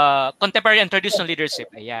 contemporary and traditional leadership.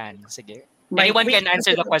 Ayan, sige. Anyone can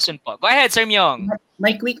answer the question po. Go ahead, Sir Myong.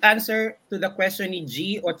 My quick answer to the question ni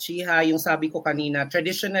G o Chiha, yung sabi ko kanina,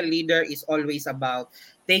 traditional leader is always about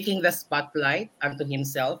taking the spotlight unto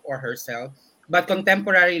himself or herself. But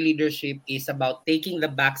contemporary leadership is about taking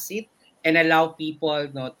the backseat and allow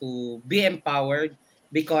people to be empowered.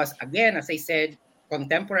 Because again, as I said,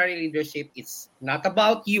 contemporary leadership is not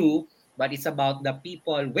about you, but it's about the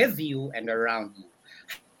people with you and around you.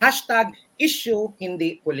 Hashtag issue,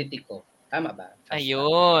 hindi politiko. Tama ba?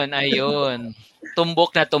 Ayun.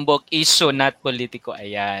 Tumbok na tumbok, issue not politiko.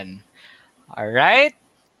 Ayan. Alright.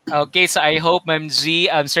 Okay, so I hope Ma'am G,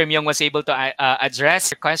 Sir Myong was able to address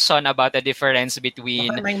your question about the difference between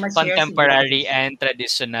Baka may ma-share contemporary siguro. and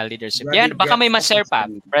traditional leadership. Brother Yan, baka Jeff may ma-share pa.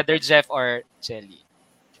 kasi. Brother Jeff or Jelly.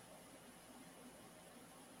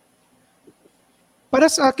 Para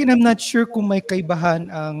sa akin, I'm not sure kung may kaibahan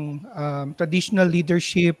ang traditional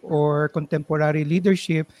leadership or contemporary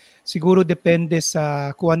leadership. Siguro depende sa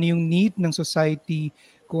kung ano yung need ng society,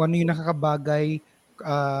 kung ano yung nakakabagay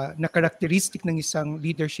na characteristic ng isang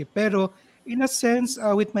leadership. Pero in a sense,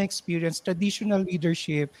 with my experience, traditional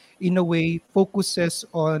leadership in a way focuses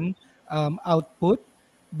on output,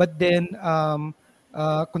 but then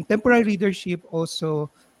contemporary leadership also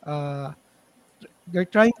they're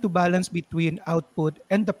trying to balance between output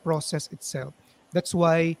and the process itself. That's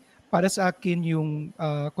why para sa akin yung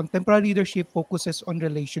contemporary leadership focuses on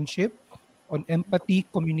relationship, on empathy,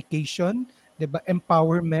 communication, 'di ba,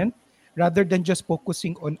 empowerment rather than just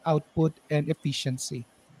focusing on output and efficiency.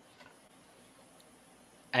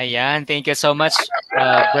 Ayan, thank you so much,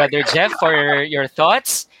 Brother Jeff, for your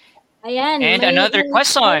thoughts. Ayan. And another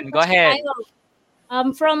question. Go ahead.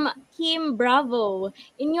 From Kim Bravo.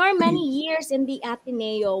 In your many years in the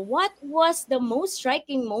Ateneo, what was the most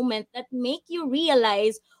striking moment that make you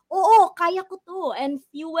realize, oo, kaya ko to, and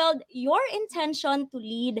fueled your intention to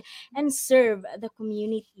lead and serve the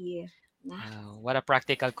community? Wow, what a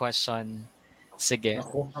practical question. Sige.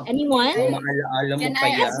 Anyone? Maalaala mo Can pa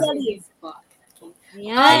I yan. answer this po?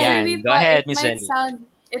 Ayan. Ayan, go ahead, Miss Jelly.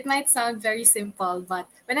 It might sound very simple, but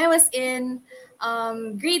when I was in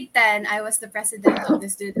grade 10, I was the president of the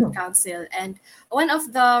student council, and one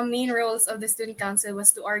of the main roles of the student council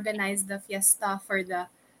was to organize the fiesta for the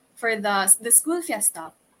school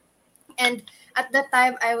fiesta. And at that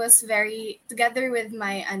time, I was very very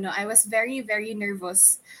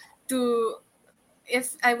nervous to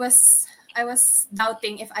if I was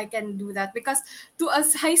doubting if I can do that, because to a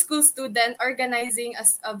high school student, organizing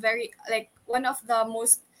a very like one of the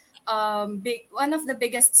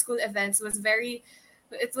biggest school events was very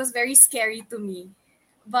scary to me.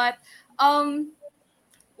 But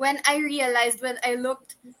when I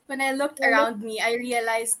looked around me, I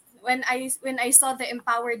realized when I saw the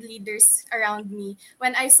empowered leaders around me,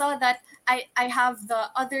 when I saw that I have the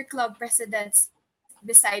other club presidents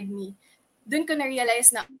beside me, dun ko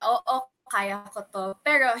na-realize na kaya ko to,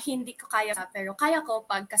 pero hindi ko kaya, pero kaya ko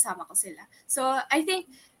pag kasama ko sila. So I think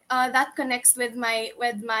that connects with my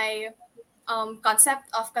concept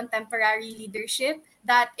of contemporary leadership,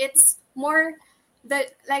 that it's more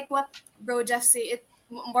like what Bro Jeff said,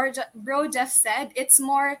 it's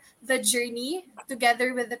more the journey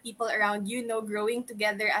together with the people around you, growing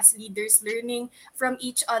together as leaders, learning from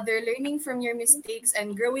each other, learning from your mistakes,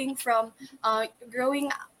 and growing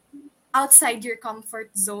outside your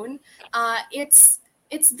comfort zone. It's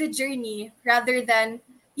the journey rather than,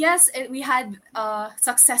 yes, we had a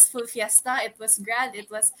successful fiesta. It was grand.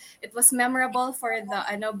 It was memorable for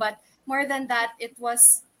but more than that, it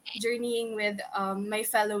was journeying with my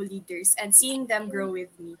fellow leaders and seeing them grow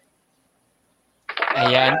with me.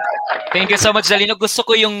 Ayan. Thank you so much, Zalino. Gusto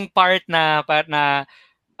ko yung part na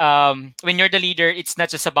when you're the leader, it's not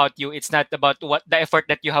just about you. It's not about what the effort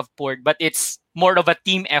that you have poured, but it's more of a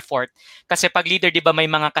team effort. Kasi pag leader, 'di ba, may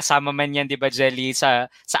mga kasama man 'yan, 'di ba, Jelly, sa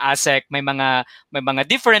ASEC, may mga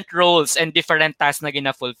different roles and different tasks na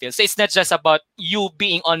gina-fulfill. So it's not just about you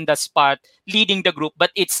being on the spot leading the group,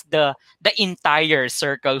 but it's the entire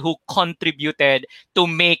circle who contributed to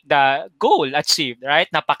make the goal achieved, right?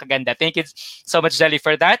 Napakaganda. Thank you so much, Jelly,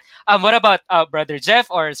 for that. What about Brother Jeff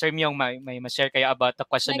or Sir Myong, may ma-share kayo about the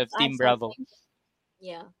question of Team Bravo?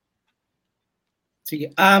 Yeah.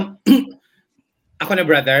 Sige. Ako na,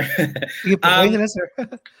 brother. Sige po, kayo na, sir.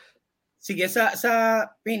 Sige,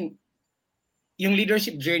 yung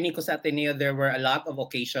leadership journey ko sa Ateneo, there were a lot of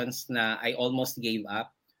occasions na I almost gave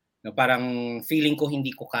up. No, parang feeling ko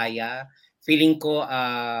hindi ko kaya. Feeling ko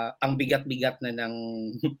ang bigat-bigat na ng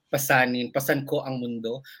pasan ko ang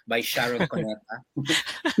mundo by Sharon Cuneta.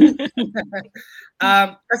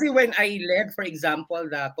 Kasi when I led, for example,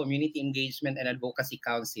 the Community Engagement and Advocacy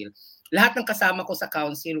Council, lahat ng kasama ko sa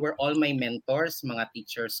council were all my mentors, mga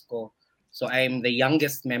teachers ko. So I'm the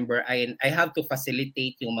youngest member. I have to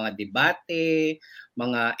facilitate yung mga debate,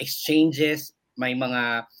 mga exchanges, may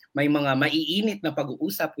mga maiinit na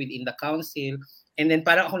pag-uusap within the council. And then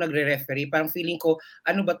parang ako nagre-referee, parang feeling ko,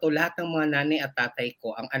 ano ba to, lahat ng mga nanay at tatay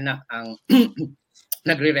ko, ang anak ang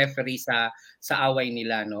nagre-referee sa away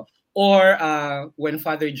nila, no? Or when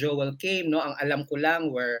Father Joel came, no, ang alam ko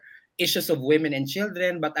lang were issues of women and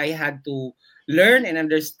children, but I had to learn and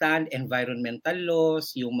understand environmental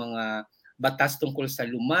laws, yung mga batas tungkol sa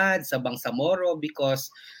lumad, sa Bangsamoro,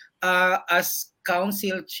 because as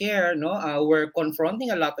council chair, no, we're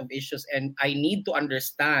confronting a lot of issues, and I need to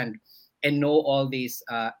understand and know all these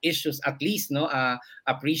issues, at least, no,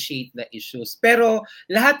 appreciate the issues. Pero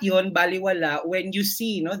lahat yon baliwala when you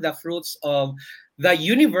see, no, the fruits of the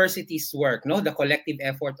university's work, no, the collective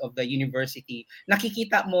effort of the university.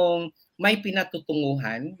 Nakikita mong may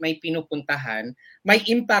pinatutunguhan, may pinupuntahan, may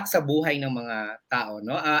impact sa buhay ng mga tao,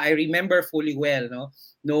 no. I remember fully well, no,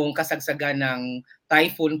 nung kasagsagan ng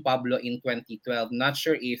Typhoon Pablo in 2012. Not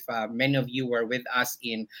sure if many of you were with us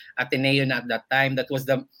in Ateneo at that time. That was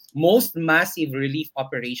the most massive relief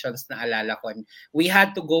operations na alala ko. We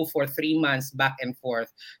had to go for 3 months back and forth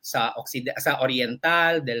sa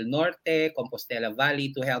Oriental, Del Norte, Compostela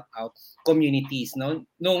Valley to help out communities. No,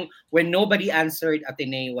 when nobody answered,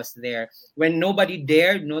 Ateneo was there. When nobody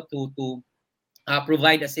dared, no, to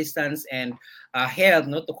provide assistance and help,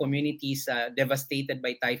 no, to communities devastated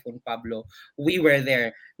by Typhoon Pablo, we were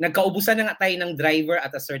there. Nagkaubusan na nga tayo ng driver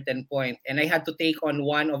at a certain point, and I had to take on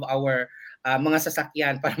one of our mga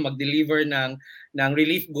sasakyan para mag-deliver ng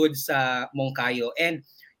relief goods sa Moncayo. And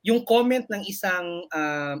yung comment ng isang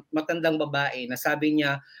matandang babae na sabi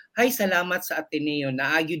niya, "Hay, salamat sa Ateneo,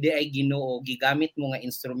 naagyo di ay Ginoo, gigamit mo nga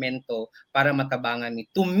instrumento para matabangan ni."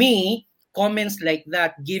 To me, comments like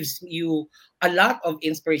that gives you a lot of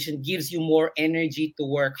inspiration, gives you more energy to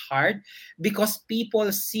work hard, because people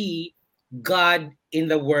see God in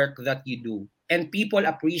the work that you do. And people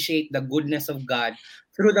appreciate the goodness of God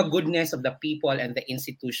through the goodness of the people and the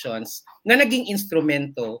institutions na naging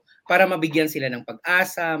instrumento para mabigyan sila ng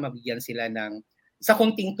pag-asa, mabigyan sila ng, sa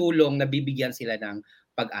konting tulong, nabibigyan sila ng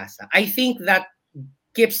pag-asa. I think that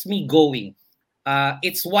keeps me going.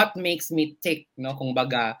 It's what makes me tick, no, kung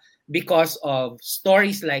baga, because of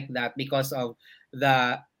stories like that, because of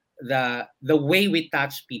the way we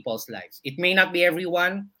touch people's lives. It may not be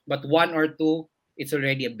everyone, but one or two, it's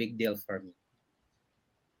already a big deal for me.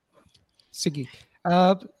 Sige.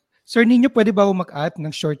 Sir Nino, pwede ba ako mag-add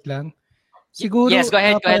ng short lang? Siguro, yes, go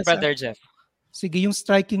ahead, Brother Jeff. Sige, yung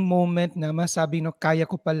striking moment na masabi no, kaya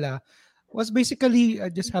ko pala, was basically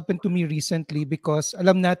just happened to me recently, because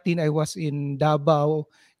alam natin I was in Davao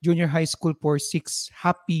Junior High School for 6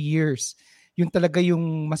 happy years. Yun talaga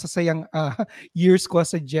yung masasayang years ko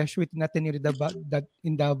sa Jesuit natin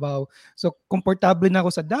in Davao. So, komportable na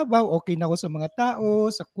ako sa Davao, okay na ako sa mga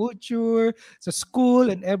tao, sa culture, sa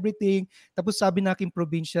school and everything. Tapos sabi na aking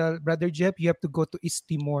provincial, Brother Jeff, you have to go to East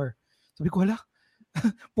Timor. Sabi ko, wala,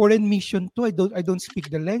 foreign mission to. I don't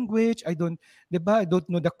speak the language. I don't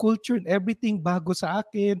know the culture and everything, bago sa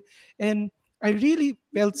akin. And I really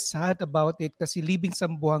felt sad about it kasi leaving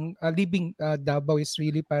Davao is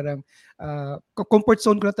really parang comfort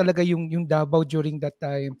zone ko na talaga yung Davao during that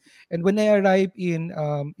time. And when I arrived in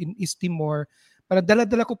East Timor, parang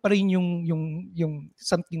dala-dala ko pa rin yung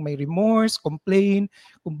something, may remorse, complain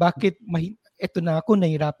kung bakit eto na ako,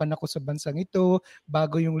 nahirapan ako sa bansang ito,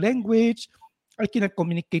 bago yung language, I cannot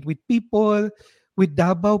communicate with people. With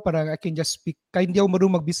Davao, parang I can just speak. Kahit hindi ako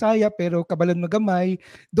marunong magbisaya, pero kabalan magamay.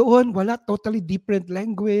 Doon, wala, totally different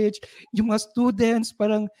language. Yung mga students,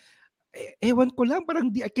 parang, ewan ko lang,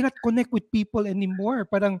 parang I cannot connect with people anymore.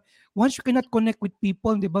 Parang, once you cannot connect with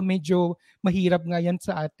people, di ba, medyo mahirap nga yan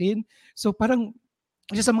sa atin. So, parang,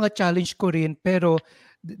 isa sa mga challenge ko rin, pero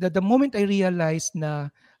the moment I realized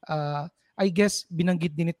na, I guess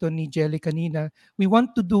binanggit din ito ni Jelly kanina, we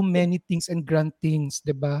want to do many things and grand things,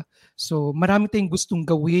 'di ba? So marami tayong gustong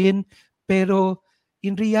gawin, pero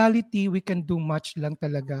in reality we can do much lang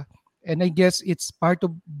talaga. And I guess it's part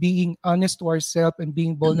of being honest to ourselves and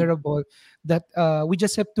being vulnerable that we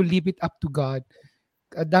just have to leave it up to God.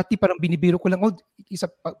 Dati parang binibiro ko lang,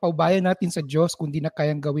 paubayan natin sa Diyos kung di na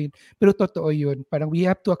kayang gawin. Pero totoo yun. Parang we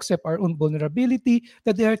have to accept our own vulnerability,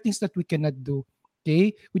 that there are things that we cannot do.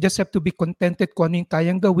 Okay? We just have to be contented kung ano yung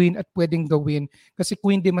kayang gawin at pwedeng gawin. Kasi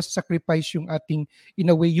kung hindi, masasacrifice yung ating,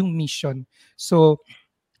 in a way, yung mission. So,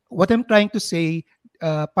 what I'm trying to say,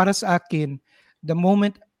 para sa akin, the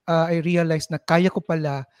moment I realized na kaya ko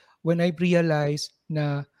pala, when I realized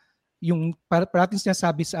na yung parating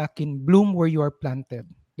sinasabi sa akin, bloom where you are planted.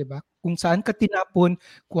 Diba? Kung saan ka tinapon,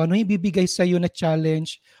 kung ano yung ibibigay sa iyo na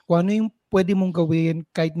challenge, kung ano yung pwede mong gawin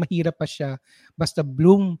kahit mahirap pa siya, basta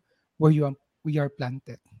bloom where we are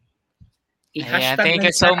planted. Ayan, thank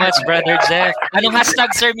you so much, Brother Jeff. Anong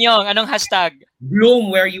hashtag, Sir Myong? Anong hashtag? Bloom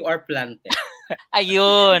where you are planted.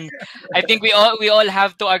 Ayun. I think we all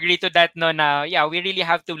have to agree to that, no, na yeah, we really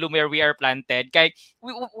have to bloom where we are planted. Kaya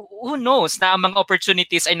who knows na ang mga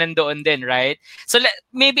opportunities ay nandoon din, right? So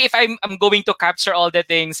maybe if I'm going to capture all the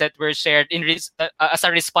things that were shared as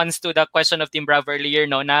a response to the question of Team Bravo earlier,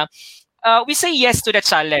 no, na we say yes to the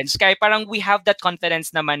challenge. Kaya parang we have that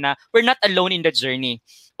confidence naman na we're not alone in the journey.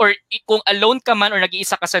 Or kung alone ka man or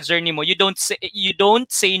nag-iisa ka sa journey mo, you don't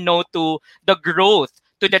say no to the growth,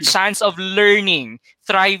 to the chance of learning,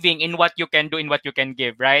 thriving in what you can do, in what you can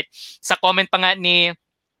give, right? Sa comment pa nga ni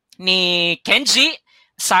Kenji,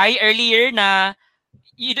 Sai earlier na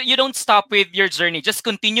you don't stop with your journey. Just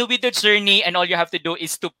continue with the journey and all you have to do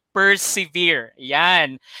is to persevere.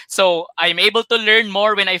 Yan. So I'm able to learn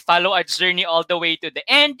more when I follow a journey all the way to the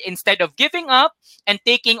end instead of giving up and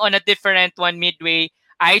taking on a different one midway.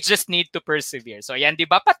 I just need to persevere. So yan, di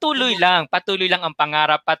ba? Patuloy lang ang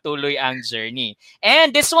pangarap, patuloy ang journey.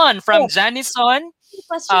 And this one from Janison,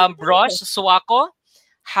 Brosh Suwako.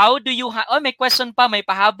 How do you may question pa, may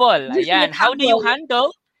pahabol. Ayan, how do you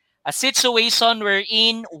handle a situation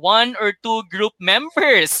wherein one or two group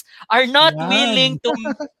members are not willing to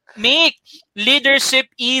make leadership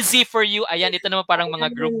easy for you? Ayan, ito naman parang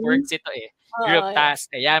mga group works ito eh. Group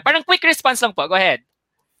task. Ayan, parang quick response lang po. Go ahead.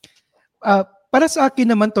 Para sa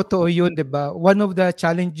akin naman, totoo yun, di ba? One of the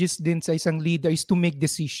challenges din sa isang leader is to make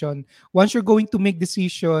decision. Once you're going to make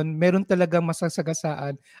decision, meron talagang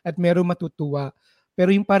masasagasaan at meron matutuwa.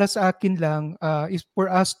 Pero yung para sa akin lang is for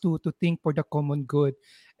us to think for the common good.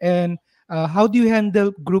 And how do you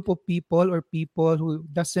handle group of people or people who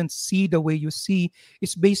doesn't see the way you see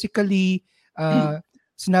is basically,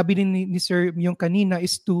 sinabi ni Sir yung kanina,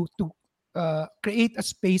 is to create a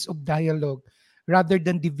space of dialogue rather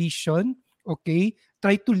than division. Okay?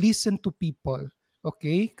 Try to listen to people.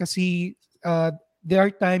 Okay? Kasi there are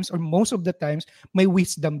times or most of the times may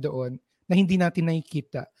wisdom doon na hindi natin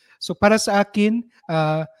nakikita. So para sa akin,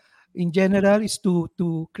 in general is to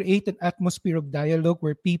create an atmosphere of dialogue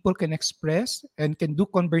where people can express and can do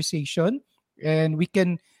conversation and we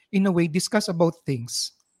can in a way discuss about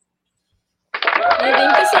things. Okay,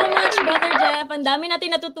 thank you so much, Brother Jeff. Ang dami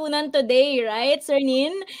natin natutunan today, right, Sir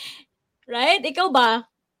Nin? Right? Ikaw ba?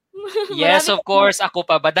 Yes, of course. Ako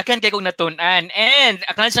pa ba? Dakan kayo kong natunan. And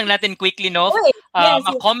acknowledge lang natin quickly, no? A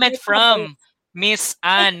comment from Miss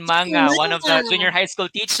Ann Manga, one of the junior high school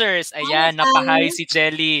teachers. Ayan, napahay si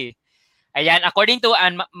Jelly. Ayan, according to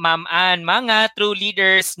Ma'am Ann Manga, true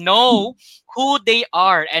leaders know who they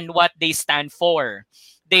are and what they stand for.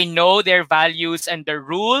 They know their values and the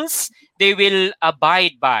rules they will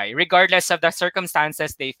abide by, regardless of the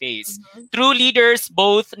circumstances they face. True leaders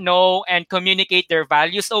both know and communicate their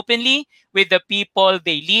values openly with the people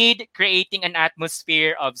they lead, creating an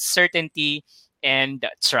atmosphere of certainty and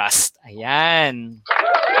trust. Ayan.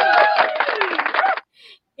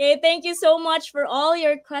 Okay, thank you so much for all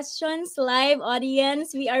your questions, live audience.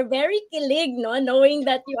 We are very kilig, no, knowing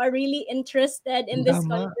that you are really interested in this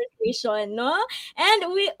conversation, no? And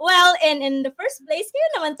in the first place, kayo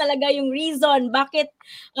naman talaga yung reason bakit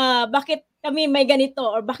kami may ganito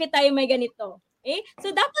or bakit tayo may ganito. Okay? So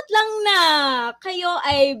dapat lang na kayo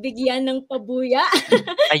ay bigyan ng pabuya.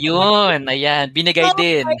 Ayun, ayan, binigay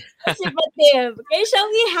din. Participative. Okay, shall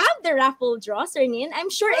we have the raffle draw, Sir Nin? I'm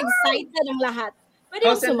sure excited ang lahat.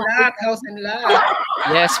 House and lot.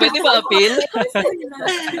 Yes, pwede ba appeal?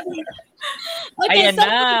 Okay, ayan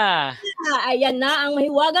na. Ayan na ang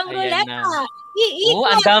mahiwagang ruleta. Oh,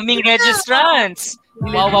 ang daming registrants.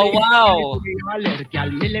 Wow.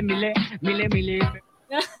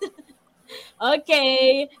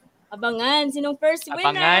 Okay. Abangan, sinong first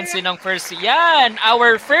winner? Yan,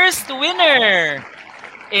 our first winner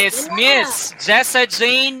is Miss Jessa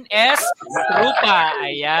Jane S. Rupa.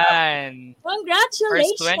 Ayan.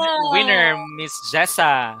 Congratulations. First winner, Miss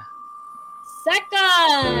Jessa.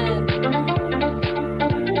 Second.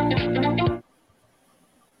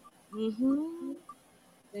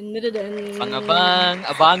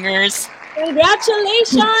 Abangers.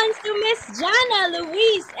 Congratulations to Miss Jana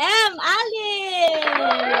Louise M. Allen!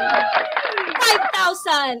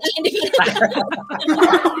 5,000!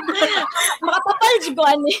 Makapapal ko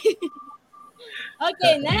ani.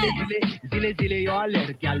 Okay, next.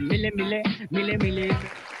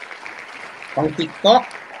 Pang TikTok.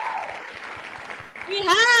 We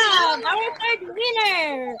have our third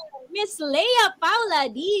winner, Miss Leia Paula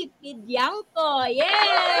D. Pidianco.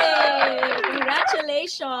 Yay!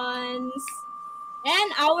 Congratulations! And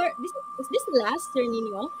is this the last turn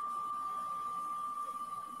ninyo?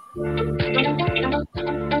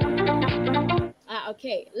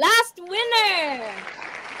 Okay. Last winner!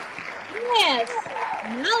 Yes!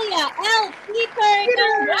 Malia L. Peter,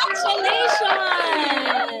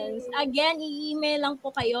 congratulations! Again, i-email lang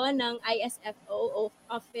po kayo ng ISFO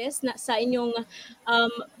office sa inyong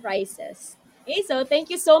prizes. Okay, so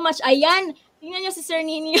thank you so much. Ayan, tingnan nyo si Sir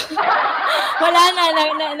Nino. Wala na,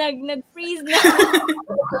 nag-freeze na.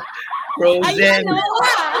 Frozen. Ayan,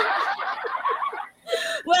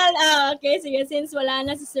 well, okay, sige, since wala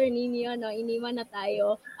na si Sir Nino, no, iniwan na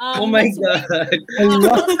tayo. Oh my God.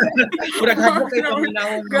 Pura ka kayo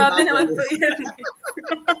paminawon. Grabe naman po yan.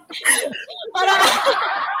 Para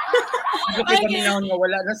kayo paminawon nga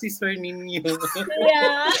wala na si Sir Nino.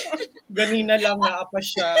 yeah. Ganina lang naapa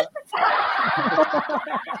siya.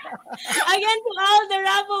 Again, to all the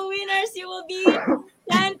raffle winners, you will be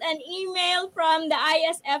sent an email from the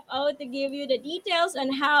ISFO to give you the details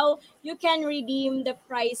on how you can redeem the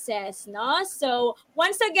prizes, no? So,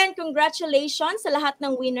 once again, congratulations sa lahat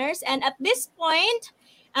ng winners. And at this point,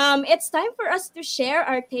 it's time for us to share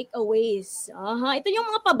our takeaways. Ito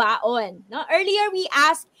yung mga pabaon. No? Earlier, we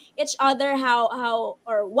asked each other how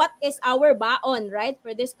or what is our baon, right,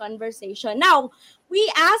 for this conversation. Now,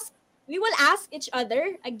 we will ask each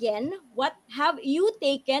other again, what have you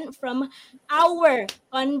taken from our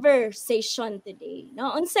conversation today?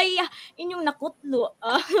 No, unsay inyong nakutlo?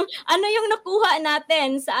 Ano yung nakuha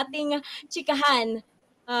natin sa ating chikahan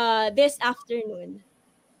this afternoon?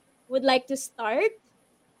 Would like to start?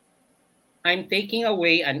 I'm taking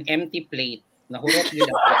away an empty plate. Nahurot yun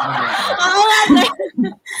ako. Oo nga.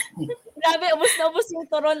 Grabe, ubos na ubos yung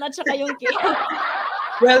turon at saka yung cake.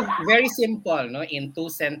 Well, very simple, no? In 2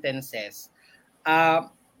 sentences.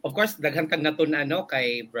 Of course, daghang tag natun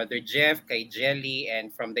kay Brother Jeff, kay Jelly,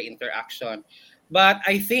 and from the interaction. But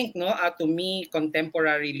I think, no, to me,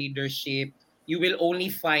 contemporary leadership, you will only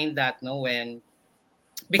find that, no,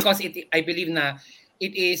 because I believe na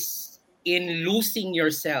it is in losing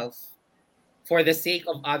yourself for the sake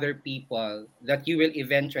of other people that you will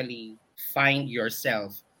eventually find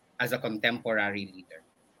yourself as a contemporary leader.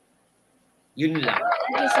 Yun lang.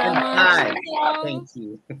 Thank you so much. Thank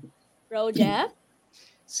you. Bro, Jeff?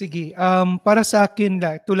 Sige, para sa akin,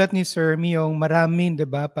 tulad ni Sir Miyong, maraming, di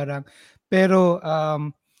ba? Pero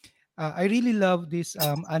I really love this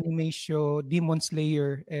anime show, Demon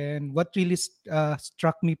Slayer. And what really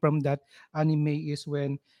struck me from that anime is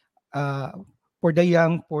when, for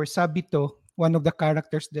Sabito, one of the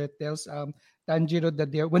characters that tells Tanjiro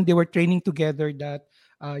that when they were training together that,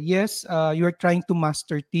 yes, you're trying to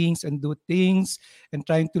master things and do things and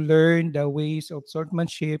trying to learn the ways of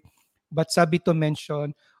swordsmanship. But Sabito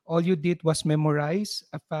mentioned, all you did was memorize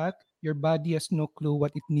a fact. Your body has no clue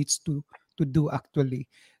what it needs to do actually.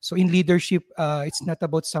 So in leadership, it's not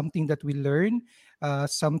about something that we learn,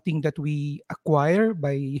 something that we acquire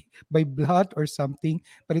by blood or something,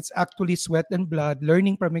 but it's actually sweat and blood,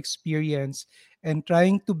 learning from experience and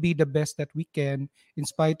trying to be the best that we can in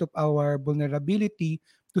spite of our vulnerability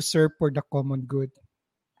to serve for the common good.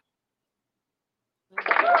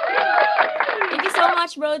 Thank you so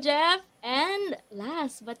much, Bro Jeff. And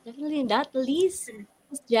last but definitely not least,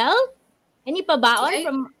 Ms. Jel, any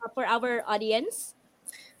pabaon for our audience?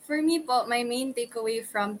 For me po, my main takeaway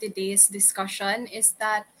from today's discussion is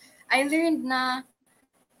that I learned na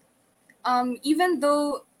even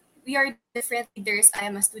though we are different leaders, I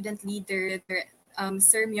am a student leader,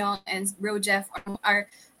 Sir Myong and Bro Jeff are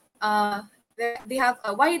they have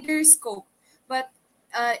a wider scope, but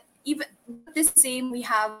even the same, we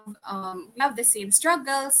have the same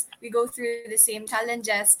struggles, we go through the same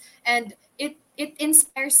challenges, and it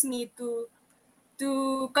inspires me to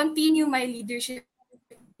continue my leadership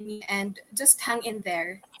and just hang in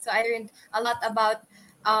there. So I learned a lot about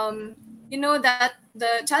that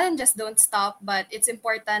the challenges don't stop, but it's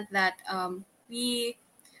important that we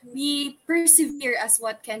persevere, as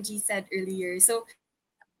what Kenji said earlier. So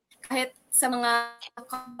kahit sa mga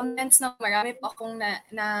comments na marami pa akong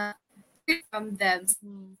na from them.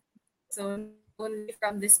 So only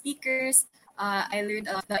from the speakers, I learned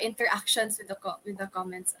the interactions with the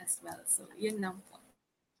comments as well. So yun lang po.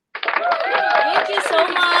 Thank you so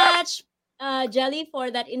much, Jelly, for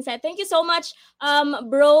that insight. Thank you so much,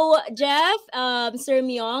 Bro Jeff, Sir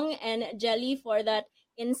Myong, and Jelly for that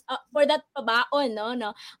for that pabaon,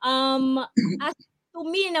 no. As to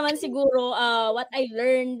me naman siguro, what I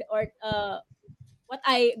learned or what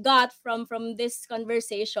I got from this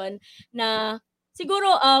conversation na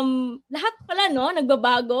siguro lahat pala no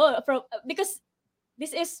nagbabago from because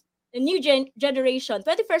this is the new generation,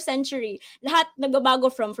 21st century. Lahat nagbabago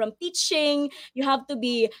from teaching. You have to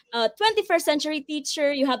be a 21st century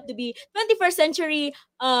teacher. You have to be 21st century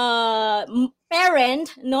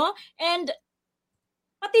parent, no? And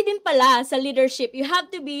pati din pala sa leadership, you have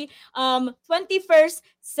to be 21st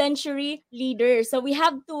century leader. So we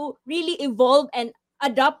have to really evolve and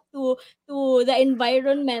adapt to the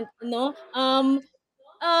environment, no?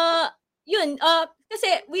 Yun, kasi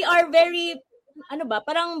we are very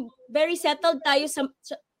parang very settled tayo sa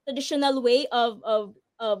traditional way of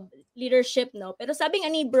leadership, no? Pero sabi nga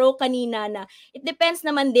ni Bro kanina na it depends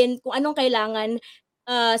naman din kung anong kailangan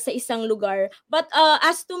sa isang lugar. But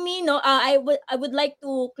as to me, no, I would like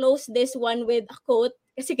to close this one with a quote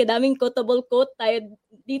kasi kadaming quotable quote tayo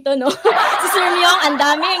dito, no? Si Sir Myong, ang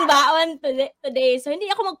daming baon today. So hindi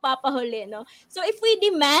ako magpapahuli, no? So if we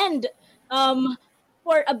demand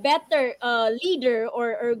for a better leader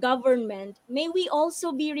or government, may we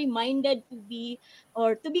also be reminded to be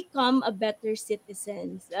or to become a better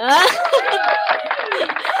citizens.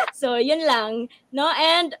 So yun lang, no?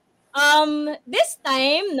 And this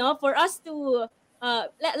time, no, for us to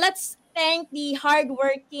let's thank the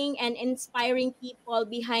hardworking and inspiring people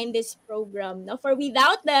behind this program. No, for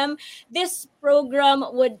without them, this program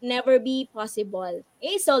would never be possible.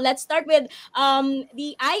 Okay, so let's start with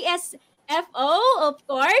the ISFO. Of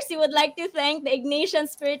course, we would like to thank the Ignatian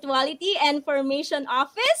Spirituality and Formation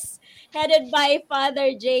Office, headed by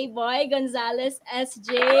Father J. Boy Gonzalez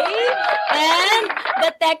SJ, and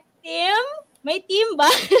the tech team. May team ba?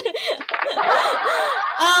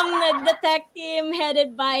 The tech team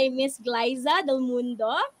headed by Miss Glyza Del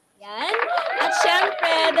Mundo. Yan. At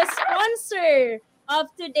syempre, the sponsor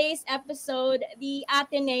of today's episode, the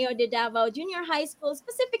Ateneo de Davao Junior High School,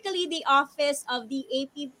 specifically the office of the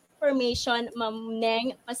AP Formation, Ma'am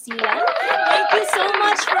Neng Pasilan. Thank you so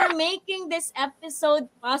much for making this episode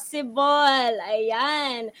possible.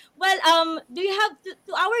 Ayan. Well, do you have,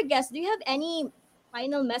 to our guests, do you have any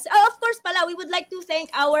final message? Oh, of course pala, we would like to thank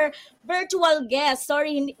our virtual guests.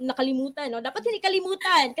 Sorry, nakalimutan, no? Dapat hindi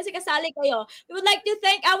kalimutan kasi kasali kayo. We would like to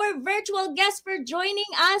thank our virtual guests for joining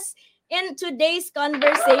us in today's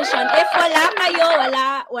conversation. If wala kayo,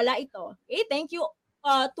 wala ito. Okay, thank you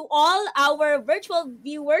to all our virtual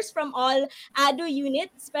viewers from all ADO unit,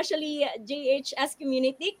 especially JHS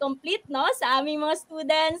community, complete, no? Sa aming mga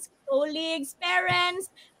students, colleagues, parents,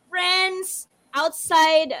 friends,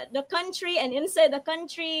 outside the country and inside the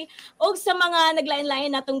country, o sa mga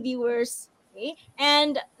naglain-lain natong viewers. Okay?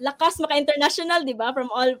 And lakas maka-international, di ba? From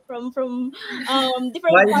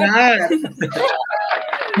different Why not?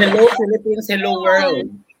 Hello Philippines, hello world.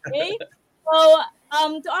 Okay? So,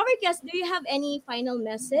 to our guests, do you have any final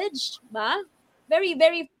message ba? Very,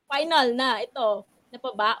 very final na ito, na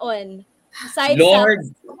pabaon. Aside Lord,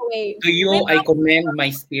 sa to you I commend my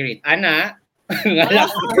spirit. Ana, Lord,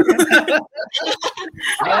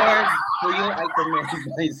 to you I commend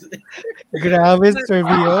my spirit. Grabe, Sir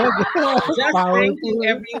Myong. Just thank you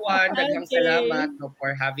everyone. Daghang salamat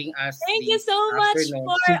for having us. Thank you so much for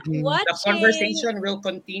watching. The conversation will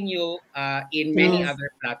continue in many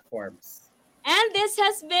other platforms. And this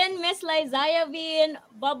has been Miss Lizaya Vin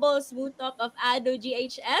Bubbles Mutok of ADO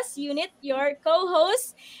GHS Unit, your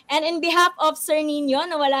co-host. And in behalf of Sir Nino,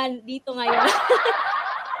 na wala dito ngayon,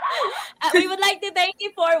 we would like to thank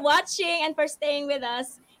you for watching and for staying with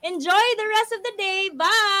us. Enjoy the rest of the day.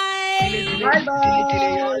 Bye!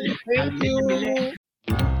 Bye-bye! Thank you!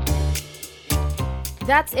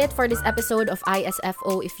 That's it for this episode of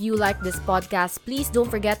ISFO. If you like this podcast, please don't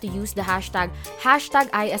forget to use the hashtag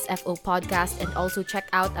ISFO podcast and also check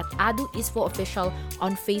out at ADO ISFO Official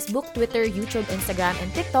on Facebook, Twitter, YouTube, Instagram,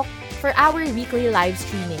 and TikTok for our weekly live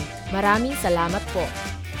streaming. Maraming salamat po.